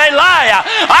found a liar.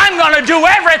 I'm going to do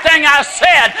everything I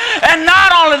said. And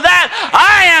not only that,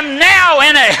 I am now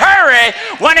in a hurry.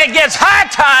 When it gets high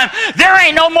time, there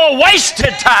ain't no more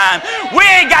wasted time. We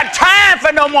ain't got time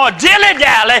for no more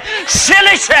dilly-dally,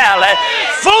 shilly-shally,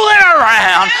 fooling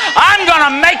around. I'm going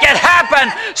to make it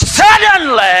happen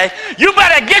suddenly. You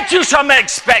better get you some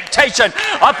expectation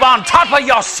up on top of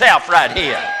yourself right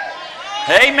here.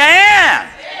 Amen.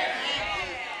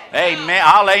 Amen.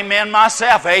 I'll amen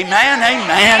myself. Amen.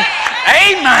 Amen.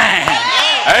 Amen.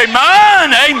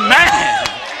 Amen. Amen.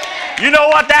 You know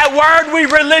what that word, we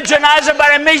religionize it,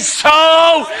 but it means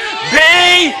so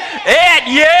be it.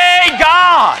 Yea,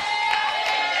 God.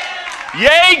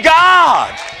 Yea,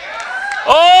 God.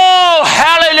 Oh,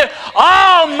 hallelujah.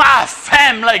 All my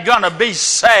family going to be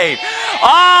saved.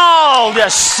 All the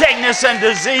sickness and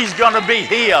disease going to be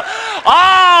healed.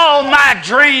 All my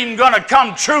dream going to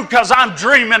come true, because I'm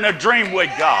dreaming a dream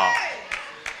with God.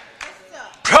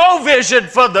 Provision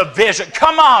for the vision.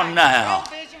 Come on now.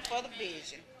 Provision for the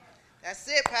vision. That's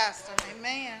it, Pastor.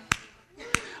 Amen.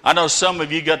 I know some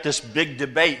of you got this big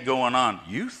debate going on.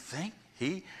 You think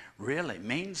he really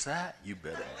means that? You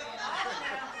better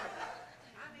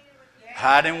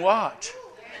hide and watch.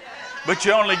 But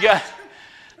you only got,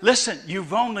 listen,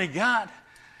 you've only got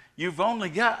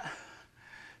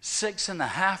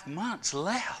 6.5 months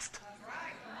left.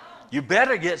 You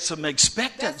better get some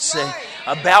expectancy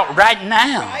about right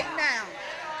now. Right now.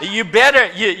 You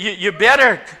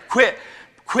better quit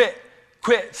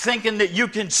thinking that you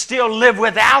can still live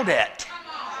without it.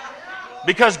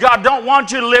 Because God don't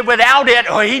want you to live without it,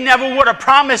 or He never would have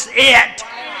promised it.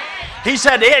 He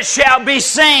said, it shall be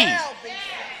seen.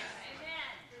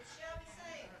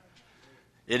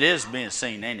 It is being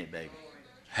seen, ain't it, baby?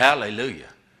 Hallelujah.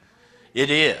 It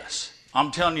is.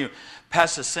 I'm telling you,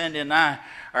 Pastor Cindy and I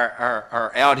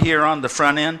are out here on the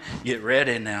front end. Get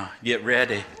ready now. Get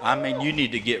ready. I mean, you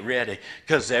need to get ready,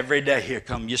 because every day here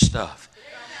come your stuff.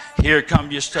 Here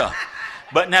come your stuff.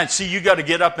 But now, see, you got to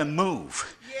get up and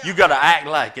move. You got to act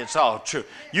like it's all true.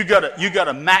 You got to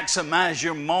maximize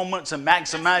your moments and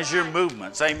maximize your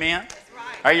movements. Amen?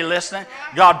 Are you listening?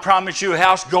 God promised you a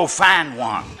house. Go find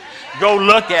one. Go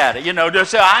look at it. You know,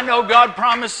 just say, I know God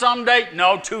promised someday.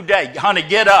 No, today. Honey,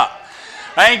 get up.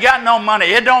 I ain't got no money.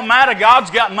 It don't matter. God's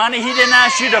got money. He didn't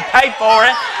ask you to pay for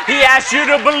it. He asked you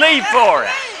to believe for it.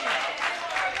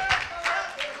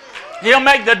 He'll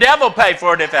make the devil pay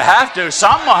for it if it has to.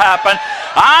 Something will happen.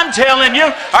 I'm telling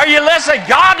you. Are you listening?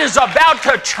 God is about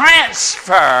to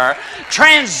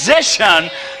transition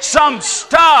some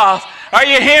stuff. Are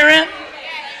you hearing?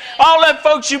 All that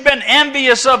folks you've been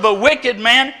envious of a wicked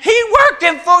man, he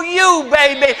working for you,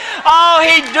 baby. All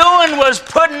he doing was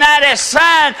putting that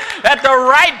aside. At the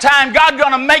right time, God's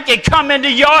going to make it come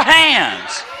into your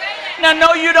hands. Now,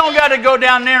 no, you don't got to go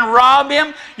down there and rob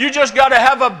him. You just got to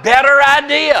have a better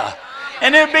idea.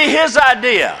 And it'll be his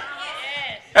idea.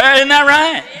 Isn't that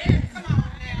right?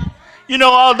 You know,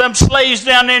 all them slaves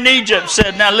down there in Egypt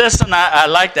said, now listen, I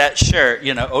like that shirt.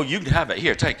 You know, oh, you can have it.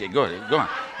 Here, take it. Go on.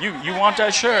 You want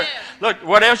that shirt? Look,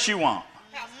 what else you want?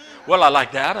 Well, I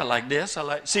like that. I like this.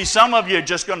 See, some of you are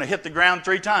just going to hit the ground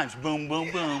 3 times. Boom,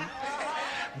 boom, boom.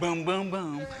 Boom, boom,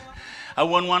 boom. I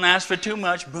wouldn't want to ask for too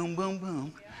much. Boom, boom,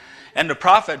 boom. And the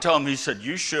prophet told him, he said,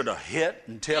 you should have hit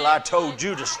until I told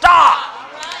you to stop.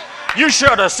 You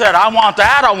should have said, I want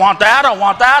that, I want that, I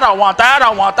want that, I want that, I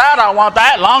want that, I want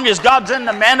that. Long as God's in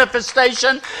the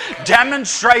manifestation,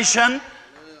 demonstration,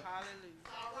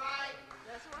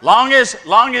 long as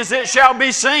it shall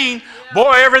be seen.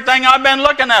 Boy, everything I've been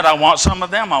looking at, I want some of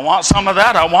them, I want some of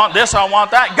that, I want this, I want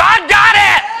that. God got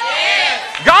it.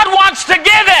 Yes. God wants to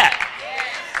give it.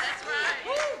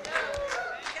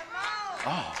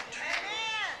 Oh,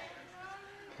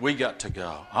 we got to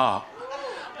go. Oh.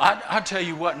 I tell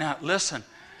you what now, listen.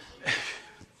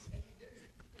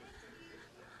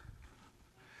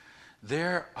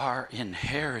 There are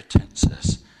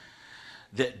inheritances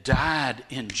that died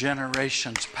in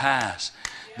generations past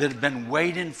that have been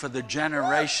waiting for the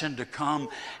generation to come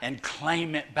and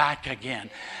claim it back again.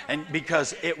 And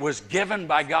because it was given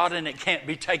by God and it can't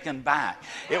be taken back.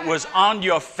 It was on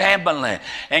your family.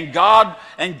 And God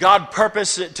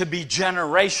purposed it to be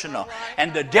generational.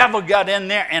 And the devil got in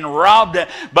there and robbed it.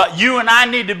 But you and I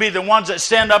need to be the ones that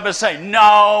stand up and say,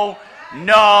 no,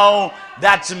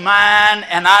 that's mine,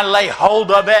 and I lay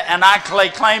hold of it, and I lay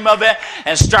claim of it,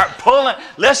 and start pulling.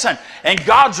 Listen, and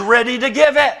God's ready to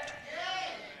give it.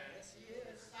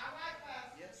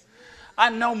 I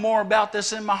know more about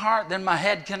this in my heart than my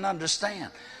head can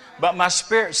understand. But my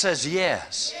spirit says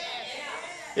yes.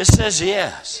 It says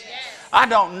yes. I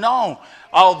don't know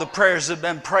all the prayers that have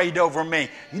been prayed over me.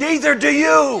 Neither do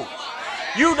you.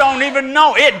 You don't even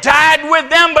know. It died with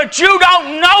them, but you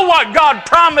don't know what God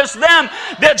promised them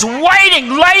that's waiting,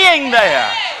 laying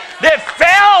there. That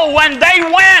fell when they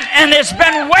went, and it's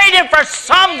been waiting for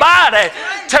somebody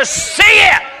to see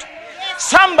it.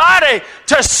 Somebody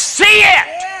to see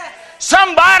it.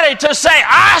 Somebody to say,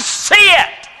 I see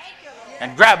it.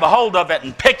 And grab a hold of it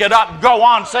and pick it up and go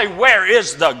on and say, where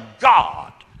is the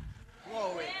God?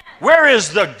 Where is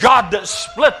the God that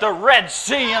split the Red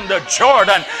Sea and the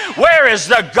Jordan? Where is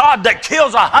the God that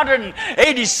kills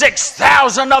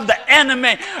 186,000 of the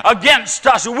enemy against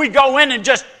us? We go in and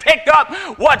just pick up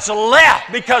what's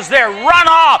left because they're run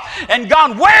off and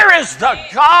gone. Where is the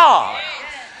God?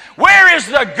 Where is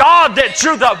the God that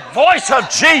through the voice of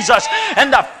Jesus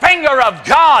and the finger of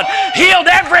God healed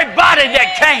everybody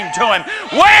that came to him?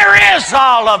 Where is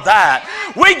all of that?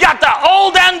 We got the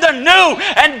old and the new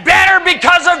and better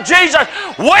because of Jesus.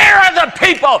 Where are the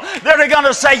people that are going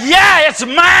to say, yeah, it's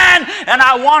mine and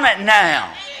I want it now?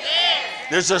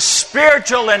 There's a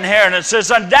spiritual inheritance.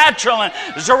 There's a natural,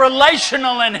 there's a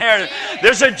relational inheritance.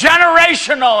 There's a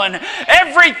generational, and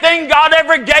everything God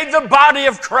ever gave the body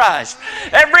of Christ.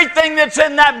 Everything that's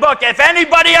in that book. If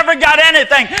anybody ever got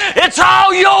anything, it's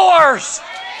all yours.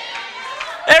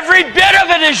 Every bit of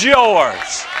it is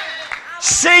yours.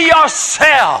 See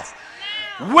yourself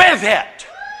with it.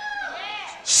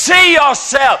 See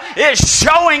yourself. It's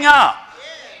showing up.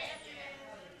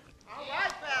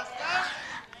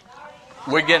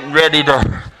 We're getting ready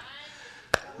to.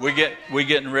 We're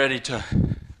getting ready to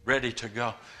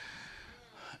go.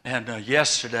 And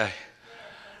yesterday,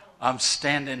 I'm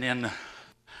standing in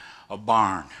a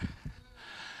barn,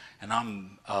 and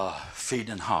I'm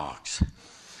feeding hogs.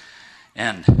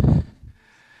 And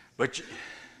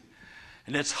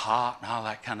And it's hot and all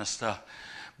that kind of stuff.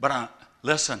 But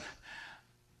listen,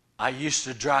 I used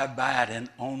to drive by it and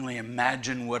only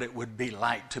imagine what it would be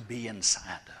like to be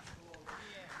inside of it.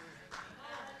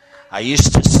 I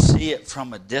used to see it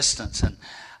from a distance, and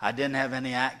I didn't have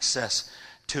any access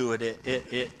to it.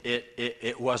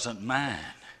 It wasn't mine,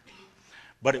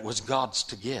 but it was God's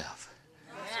to give.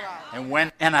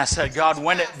 And I said, God,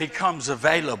 when it becomes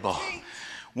available,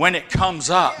 when it comes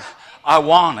up, I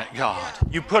want it, God.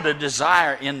 You put a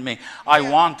desire in me. I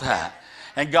want that.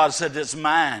 And God said, it's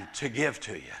mine to give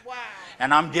to you. Wow.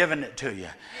 And I'm giving it to you.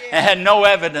 It had no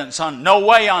evidence no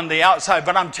way on the outside,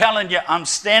 but I'm telling you, I'm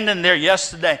standing there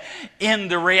yesterday in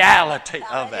the reality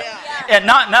of it. And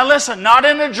now listen, not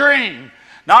in a dream,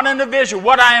 not in a vision,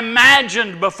 what I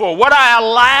imagined before, what I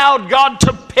allowed God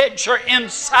to picture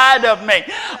inside of me.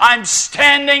 I'm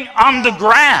standing on the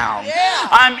ground.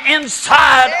 I'm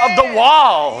inside of the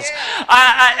walls.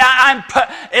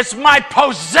 It's my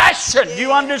possession. Do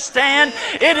you understand?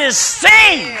 It is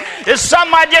seen. It's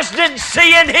something I just didn't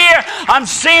see in here. I'm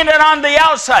seeing it on the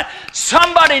outside.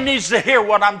 Somebody needs to hear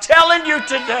what I'm telling you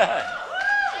today.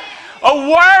 A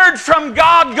word from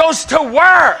God goes to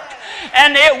work.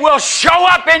 And it will show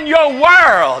up in your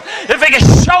world. If it can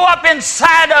show up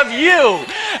inside of you,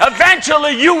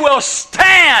 eventually you will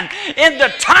stand in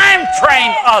the time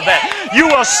frame of it. You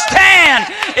will stand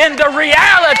in the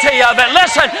reality of it.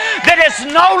 Listen, that it's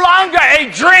no longer a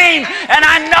dream. And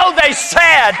I know they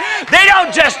said, they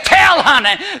don't just tell,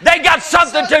 honey. They got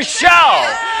something to show.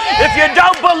 If you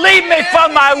don't believe me for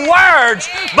my words,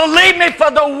 believe me for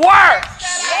the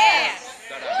works.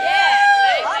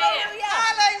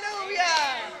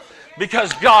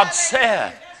 Because God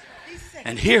said,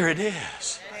 and here it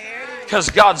is.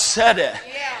 Because God said it,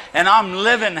 and I'm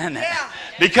living in it.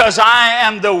 Because I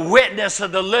am the witness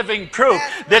of the living proof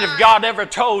that if God ever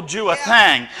told you a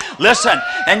thing, listen,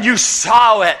 and you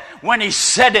saw it when He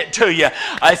said it to you,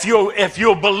 if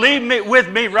you'll believe me with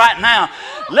me right now,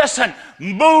 listen,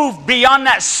 move beyond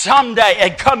that someday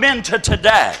and come into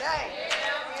today.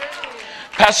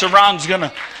 Pastor Ron's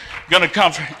gonna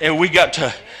come, and we got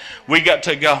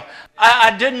to go.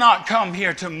 I did not come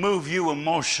here to move you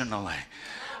emotionally.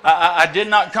 I did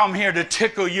not come here to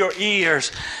tickle your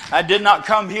ears. I did not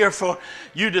come here for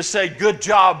you to say, good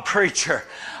job, preacher.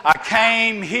 I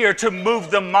came here to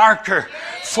move the marker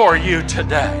for you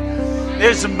today.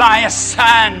 It's my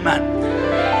assignment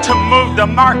to move the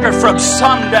marker from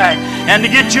someday and to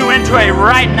get you into a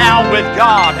right now with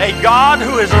God. A God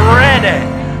who is ready,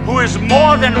 who is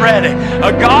more than ready.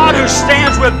 A God who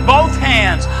stands with both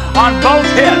hands on both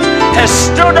hips, has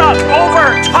stood up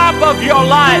over top of your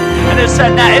life and has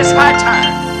said, now it's high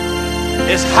time.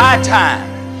 It's high time.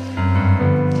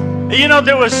 You know,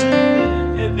 there's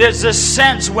this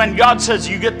sense when God says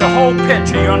you get the whole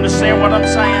picture. You understand what I'm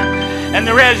saying? And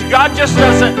the rest, God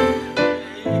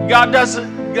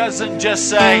doesn't just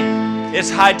say it's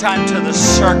high time to the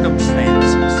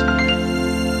circumstances,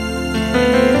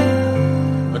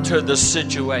 but to the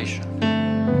situation,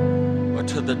 or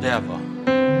to the devil.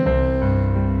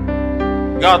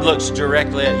 God looks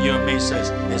directly at you and me and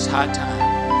says, it's high time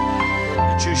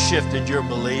that you shifted your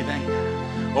believing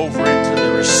over into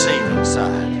the receiving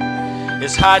side.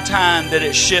 It's high time that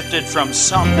it shifted from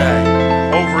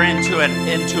someday over into a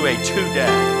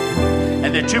today.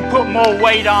 And that you put more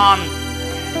weight on,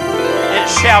 it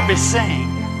shall be seen.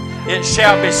 It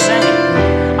shall be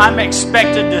seen. I'm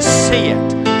expected to see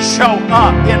it show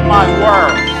up in my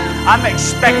word. I'm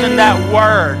expecting that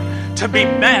word to be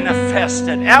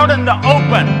manifested out in the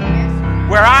open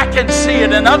where I can see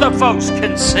it and other folks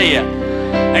can see it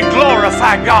and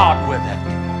glorify God with it.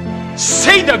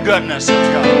 See the goodness of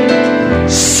God.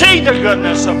 See the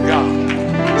goodness of God.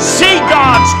 See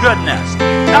God's goodness.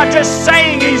 Not just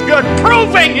saying He's good,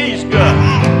 proving He's good.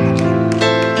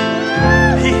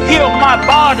 He healed my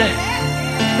body.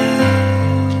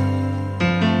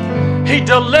 He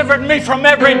delivered me from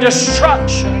every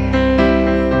destruction.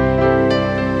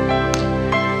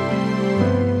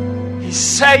 He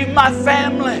saved my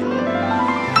family.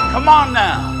 Come on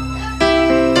now.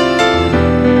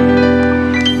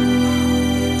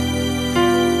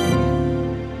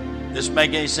 This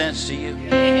make any sense to you?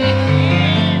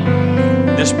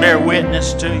 This bear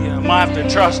witness to you. I'm going to have to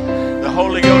trust the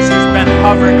Holy Ghost who's been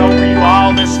hovering over you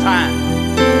all this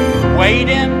time,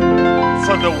 waiting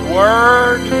for the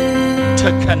Word to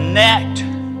connect.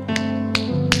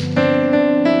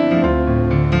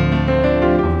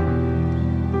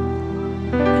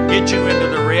 Get you into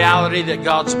the reality that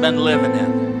God's been living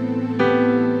in.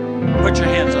 Put your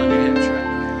hands on your hips right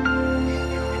now.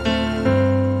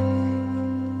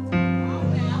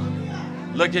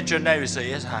 Look at your neighbor and say,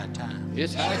 it's high time.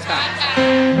 It's high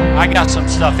time. I got some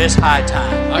stuff. It's high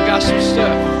time. I got some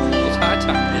stuff. It's high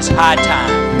time. It's high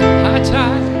time. High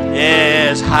time.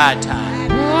 It's high time.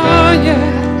 Oh,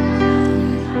 yeah.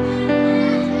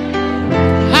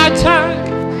 High time.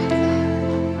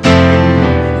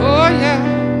 Oh, yeah.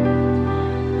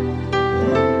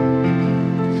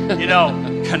 You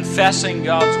know, confessing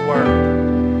God's word,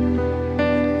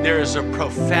 there is a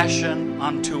profession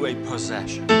unto a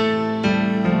possession.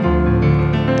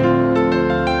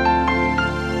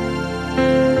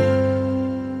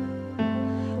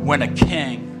 When a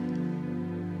king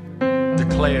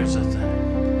declares a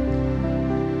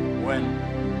thing, when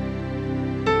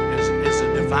it's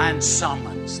a divine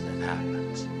summons that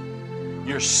happens,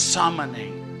 you're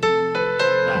summoning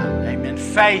that. Amen.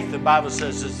 Faith, the Bible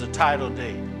says, is the title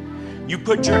deed. You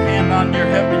put your hand on your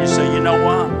hip and you say, you know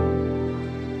what?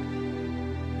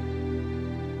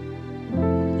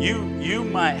 You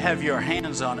might have your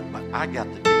hands on it, but I got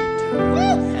the deed to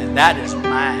it. And that is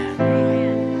mine.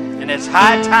 And it's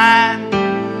high time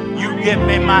you give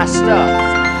me my stuff.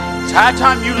 It's high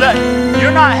time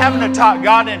you're not having to talk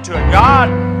God into it.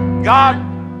 God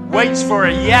waits for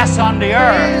a yes on the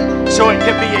earth so it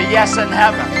can be a yes in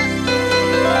heaven.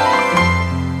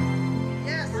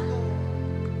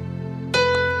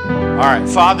 All right,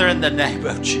 Father, in the name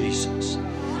of Jesus.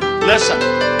 Listen,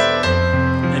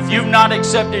 if you've not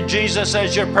accepted Jesus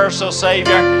as your personal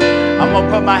Savior, I'm going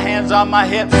to put my hands on my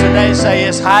hips today and say,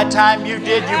 it's high time you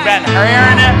did. You've been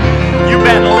hearing it. You've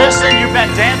been listening. You've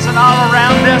been dancing all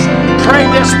around this. Pray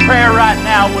this prayer right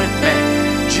now with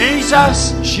me.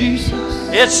 Jesus,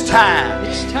 it's time.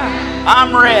 It's time.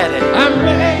 I'm ready. I'm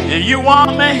ready. Do you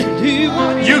want me? Do you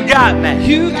want me? You got me.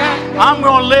 You got me. I'm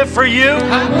going to live for you.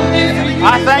 I'm gonna live for you.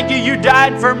 I thank you. You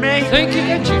died for me. Thank you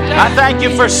that you died. I thank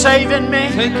you for saving me.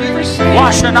 Thank you for saving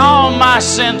Washing all my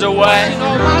sins away.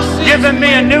 all my sins. Giving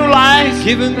me a new life.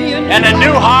 Giving me a new And a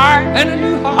new heart. and a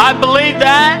new heart. I believe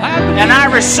that. I believe And I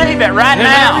receive it right And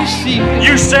now. I receive it.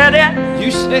 You said it. You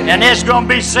said And it's going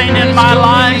to be seen in It's my gonna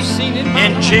life. be seen in my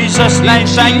In life. Jesus' In name.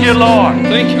 Thank you, Jesus' Lord. name.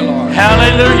 Thank you, Lord.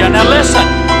 Hallelujah. Now listen.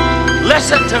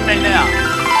 Listen to me now.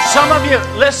 Some of you,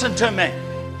 listen to me.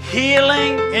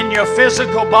 Healing in your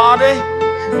physical body.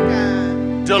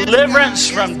 Deliverance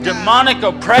from demonic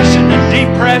oppression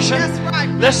and depression. That's right.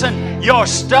 Listen, your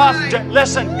stuff.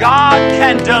 Listen, God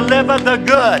can deliver the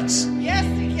goods. Yes,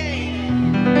 He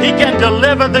can. He can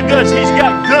deliver the goods. He's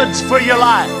got goods for your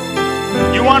life.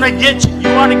 You want to get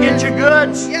your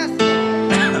goods? Yes.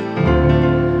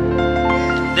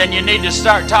 Then you need to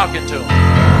start talking to Him.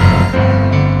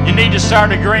 You need to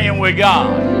start agreeing with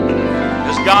God.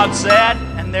 Because God said,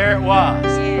 and there it was.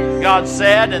 God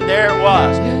said, and there it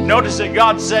was. Notice that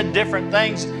God said different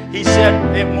things. He said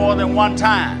it more than one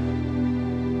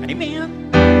time.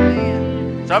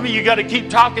 Amen. Some of you got to keep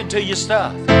talking to your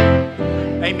stuff.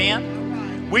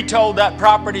 Amen. We told that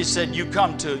property, said, you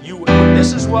come to, you.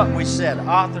 This is what we said,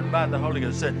 authored by the Holy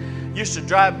Ghost. Said, used to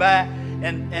drive by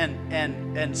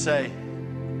and say,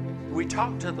 we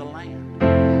talked to the land.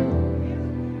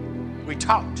 We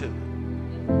talked to it.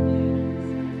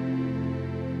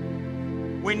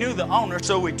 We knew the owner,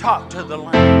 so we talked to the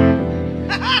land.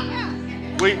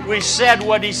 We said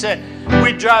what he said.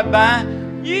 We drive by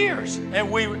years,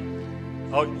 and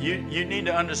you need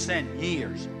to understand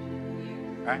years,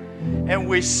 right? And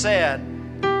we said,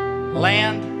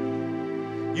 land,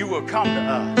 you will come to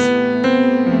us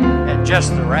at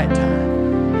just the right time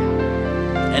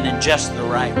and in just the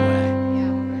right way.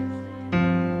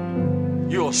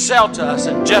 You will sell to us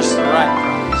at just the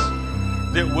right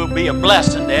price that will be a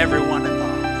blessing to everyone involved.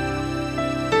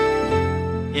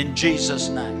 In Jesus'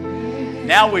 name.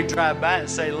 Now we drive by and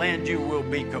say, land, you will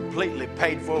be completely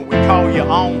paid for. We call you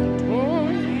owned.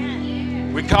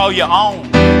 We call you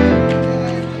owned.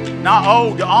 Not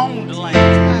old, owned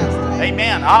land.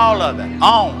 Amen. All of it.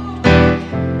 Owned.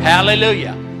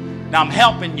 Hallelujah. Now I'm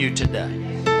helping you today.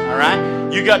 All right?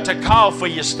 You got to call for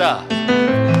your stuff.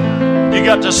 You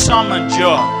got to summon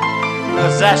your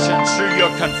possessions through your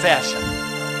confession.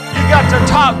 You got to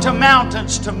talk to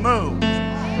mountains to move.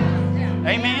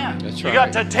 Amen. That's You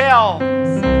right. got to tell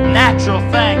natural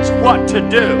things what to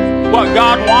do. What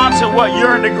God wants and what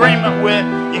you're in agreement with,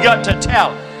 you got to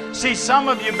tell. See, some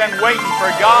of you have been waiting for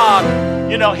God.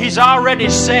 You know, He's already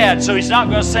said, so He's not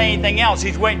going to say anything else.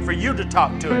 He's waiting for you to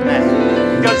talk to it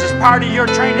now. Because it's part of your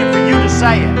training for you to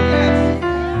say it.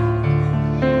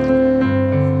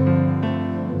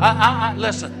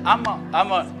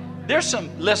 Listen,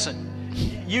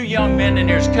 listen, you young men in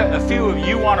here, a few of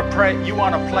you want to pray, you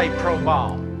want to play pro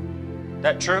ball.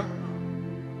 That true?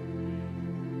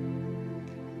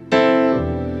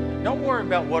 Don't worry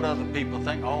about what other people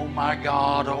think. Oh my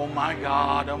God, oh my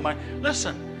God, oh my.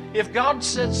 Listen, if God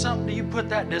said something to you, put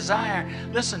that desire.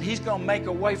 Listen, He's going to make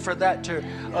a way for that to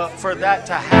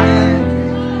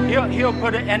happen. He'll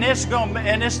put it, and it's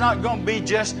not going to be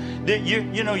just that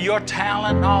you know your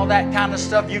talent and all that kind of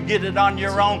stuff. You get it on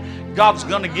your own. God's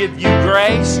going to give you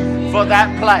grace for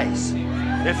that place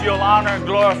if you'll honor and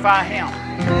glorify Him.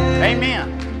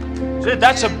 Amen. See,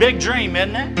 that's a big dream,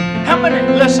 isn't it? How many?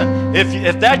 Listen,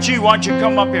 if that's you, why don't you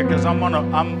come up here, because I'm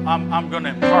gonna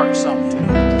impart something to you.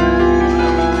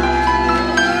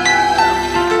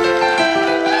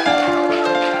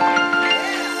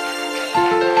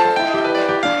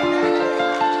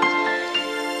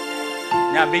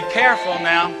 Now be careful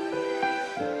now.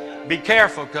 Be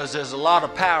careful, because there's a lot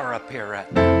of power up here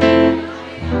right now.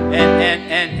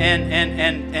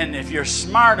 And if you're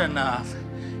smart enough,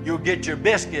 you'll get your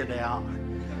biscuit out,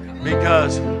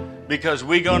 because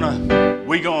we're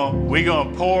gonna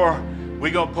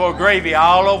pour gravy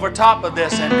all over top of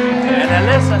this, and then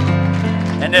listen,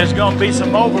 and there's gonna be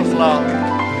some overflow.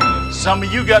 Some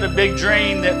of you got a big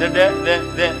dream that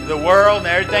the world and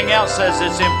everything else says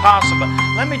it's impossible.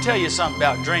 Let me tell you something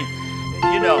about dream.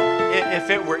 You know, if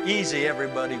it were easy,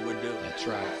 everybody would do it. That's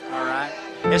right. All right?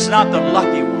 It's not the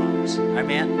lucky ones.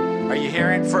 Amen? Are you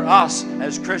hearing? For us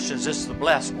as Christians, it's the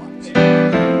blessed ones.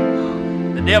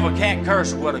 The devil can't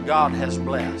curse what a God has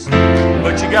blessed.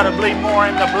 But you got to believe more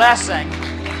in the blessing.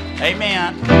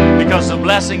 Amen? Because the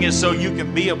blessing is so you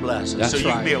can be a blessing. That's so you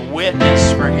right. can be a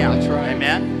witness for Him. That's right.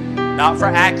 Amen? Not for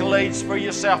accolades for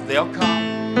yourself. They'll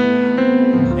come.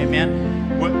 Amen?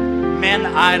 Men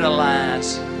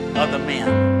idolize other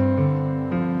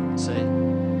men. See?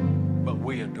 But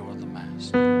we adore the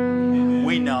Master.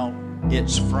 We know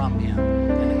it's from Him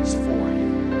and it's for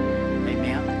Him.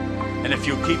 Amen? And if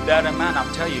you'll keep that in mind,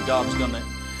 I'll tell you, God's going to,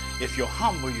 if you'll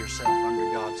humble yourself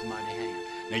under God's mighty hand.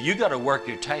 Now, you got to work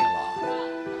your tail off.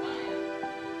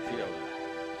 Feel it.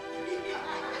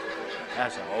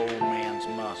 That's an old man's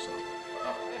muscle.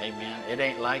 Amen. It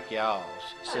ain't like y'all's.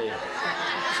 See,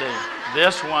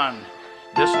 this one's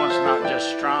not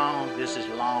just strong. This is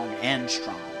long and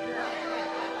strong.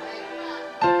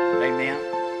 Amen.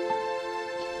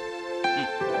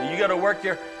 You got to work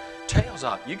your tails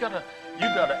off. You got to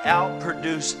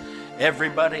outproduce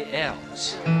everybody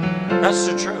else. That's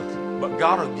the truth. But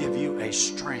God will give you a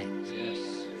strength,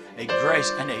 a grace,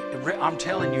 and I'm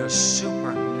telling you, a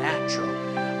supernatural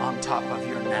on top of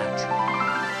your natural.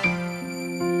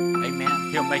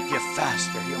 Amen. He'll make you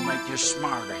faster. He'll make you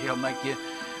smarter. He'll make you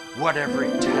whatever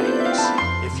it takes.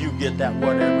 If you get that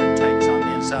whatever it takes on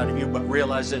the inside of you, but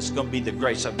realize it's going to be the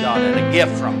grace of God and a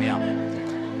gift from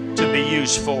Him to be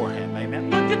used for Him. Amen.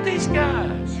 Look at these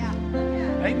guys.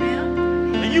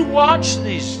 Amen. And you watch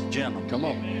these gentlemen. Come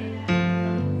on.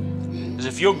 Because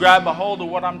if you'll grab a hold of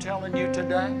what I'm telling you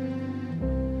today,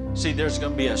 see, there's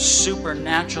going to be a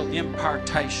supernatural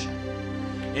impartation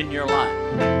in your life.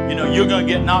 You know, you're going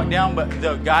to get knocked down, but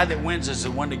the guy that wins is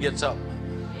the one that gets up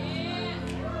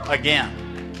again.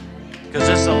 Because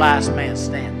it's the last man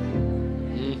standing.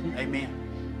 Mm-hmm. Amen.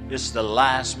 It's the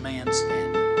last man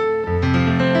standing.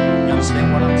 You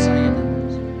understand what I'm saying?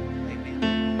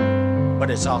 Amen. But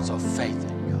it's also faith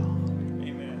in God.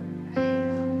 Amen.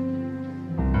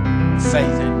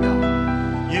 Faith in God.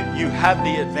 You have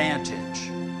the advantage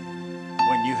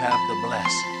when you have the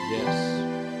blessing. Yes.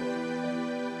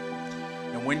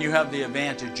 And when you have the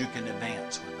advantage, you can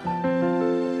advance with that.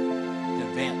 You can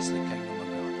advance the kingdom of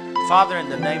God. Father, in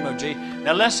the name of Jesus.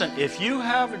 Now listen, if you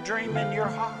have a dream in your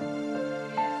heart,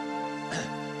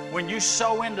 when you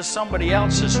sow into somebody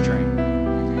else's dream,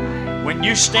 when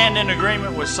you stand in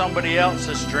agreement with somebody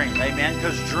else's dream, amen,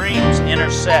 because dreams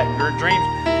intersect, your dreams,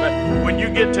 but when you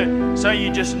get to, so you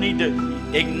just need to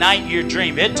ignite your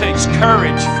dream. It takes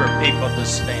courage for people to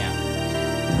stand.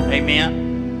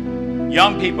 Amen.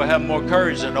 Young people have more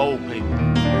courage than old people.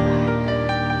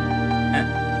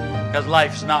 Because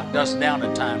life's knocked us down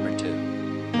a time or two.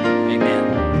 Amen.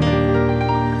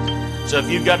 So if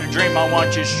you've got a dream, I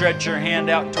want you to stretch your hand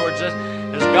out towards this.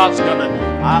 Because God's going to,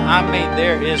 I mean,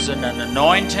 there is an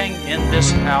anointing in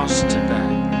this house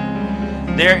today.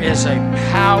 There is a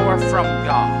power from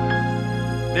God.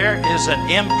 There is an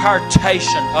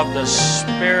impartation of the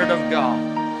Spirit of God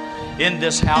in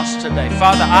this house today.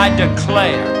 Father, I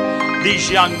declare these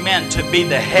young men to be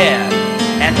the head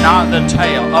and not the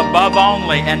tail, above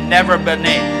only and never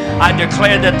beneath. I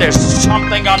declare that there's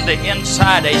something on the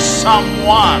inside,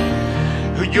 someone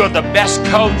who you're the best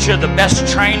coach, you're the best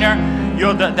trainer,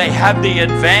 they have the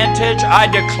advantage. I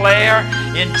declare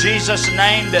in Jesus'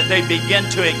 name that they begin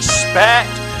to expect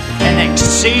and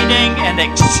exceeding and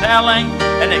excelling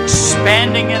and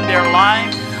expanding in their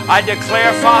life. I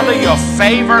declare, Father, your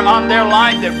favor on their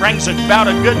life that brings about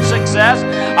a good success.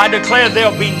 I declare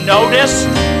they'll be noticed.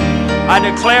 I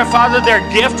declare, Father, their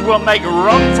gift will make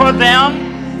room for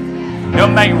them. It'll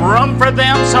make room for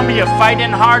them. Some of you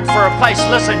fighting hard for a place.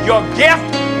 Listen, your gift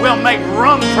will make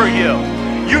room for you.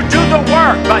 You do the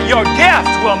work, but your gift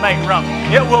will make room.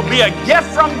 It will be a gift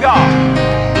from God.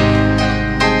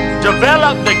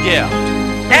 Develop the gift.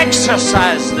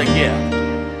 Exercise the gift.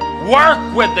 Work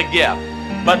with the gift.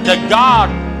 But the God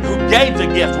who gave the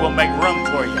gift will make room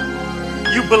for you.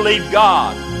 You believe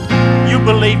God. You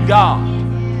believe God.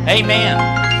 Amen.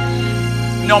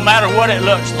 No matter what it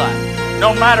looks like.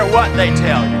 No matter what they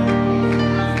tell you.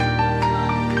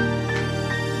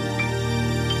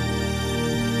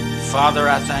 Father,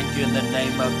 I thank you in the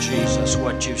name of Jesus.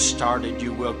 What you've started,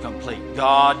 you will complete.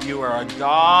 God, you are a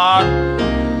God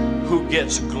who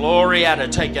gets glory out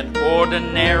of taking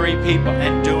ordinary people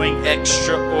and doing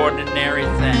extraordinary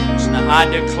things. Now, I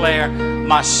declare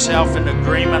myself in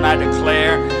agreement. I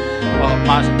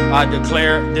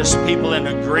declare this people in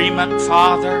agreement,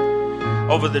 Father,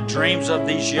 over the dreams of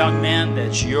these young men.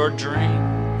 That's your dream,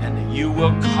 and that you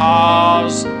will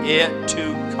cause it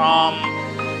to come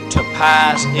to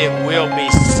pass. It will be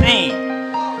seen.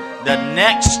 The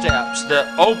next steps, the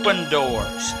open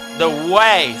doors, the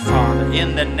way, Father,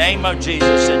 in the name of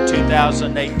Jesus in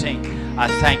 2018. I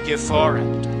thank you for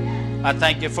it. I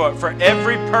thank you for it. For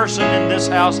every person in this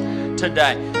house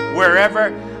today,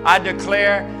 wherever, I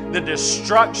declare the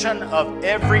destruction of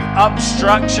every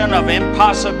obstruction of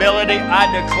impossibility. I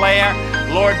declare,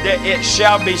 Lord, that it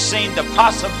shall be seen, the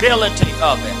possibility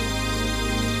of it.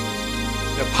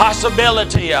 The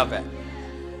possibility of it.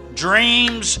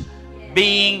 Dreams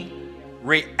being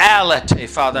reality,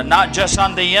 Father, not just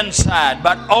on the inside,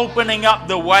 but opening up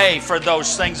the way for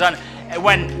those things.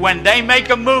 When they make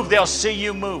a move, they'll see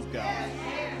you move, God.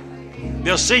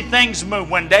 They'll see things move.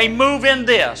 When they move in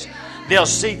this, they'll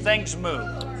see things move.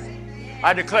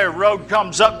 I declare road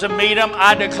comes up to meet them.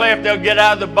 I declare if they'll get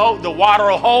out of the boat, the water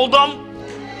will hold them.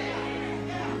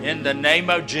 In the name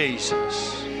of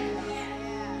Jesus.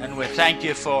 And we thank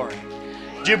you for it.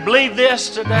 Do you believe this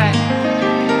today?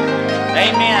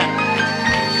 Amen.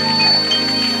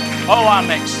 Oh,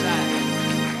 I'm excited.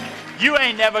 You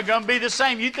ain't never going to be the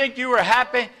same. You think you were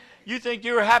happy? You think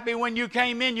you were happy when you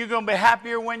came in? You're going to be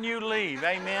happier when you leave.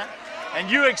 Amen. And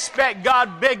you expect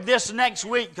God big this next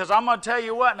week, because I'm going to tell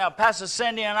you what. Now, Pastor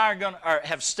Cindy and I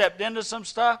have stepped into some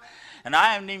stuff, and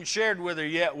I haven't even shared with her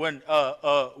yet. When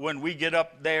we get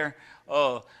up there,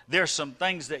 there's some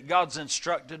things that God's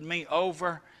instructed me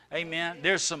over. Amen.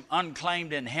 There's some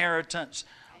unclaimed inheritance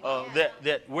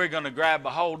that we're going to grab a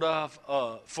hold of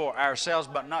for ourselves,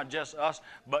 but not just us,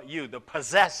 but you, the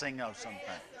possessing of something.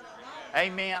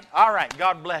 Amen. All right.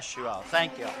 God bless you all.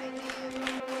 Thank you.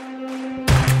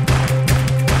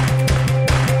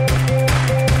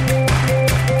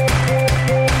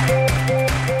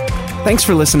 Thanks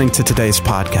for listening to today's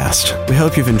podcast. We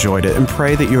hope you've enjoyed it and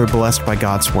pray that you are blessed by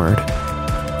God's Word.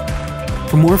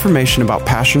 For more information about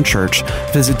Passion Church,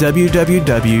 visit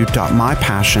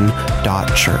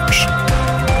www.mypassion.church.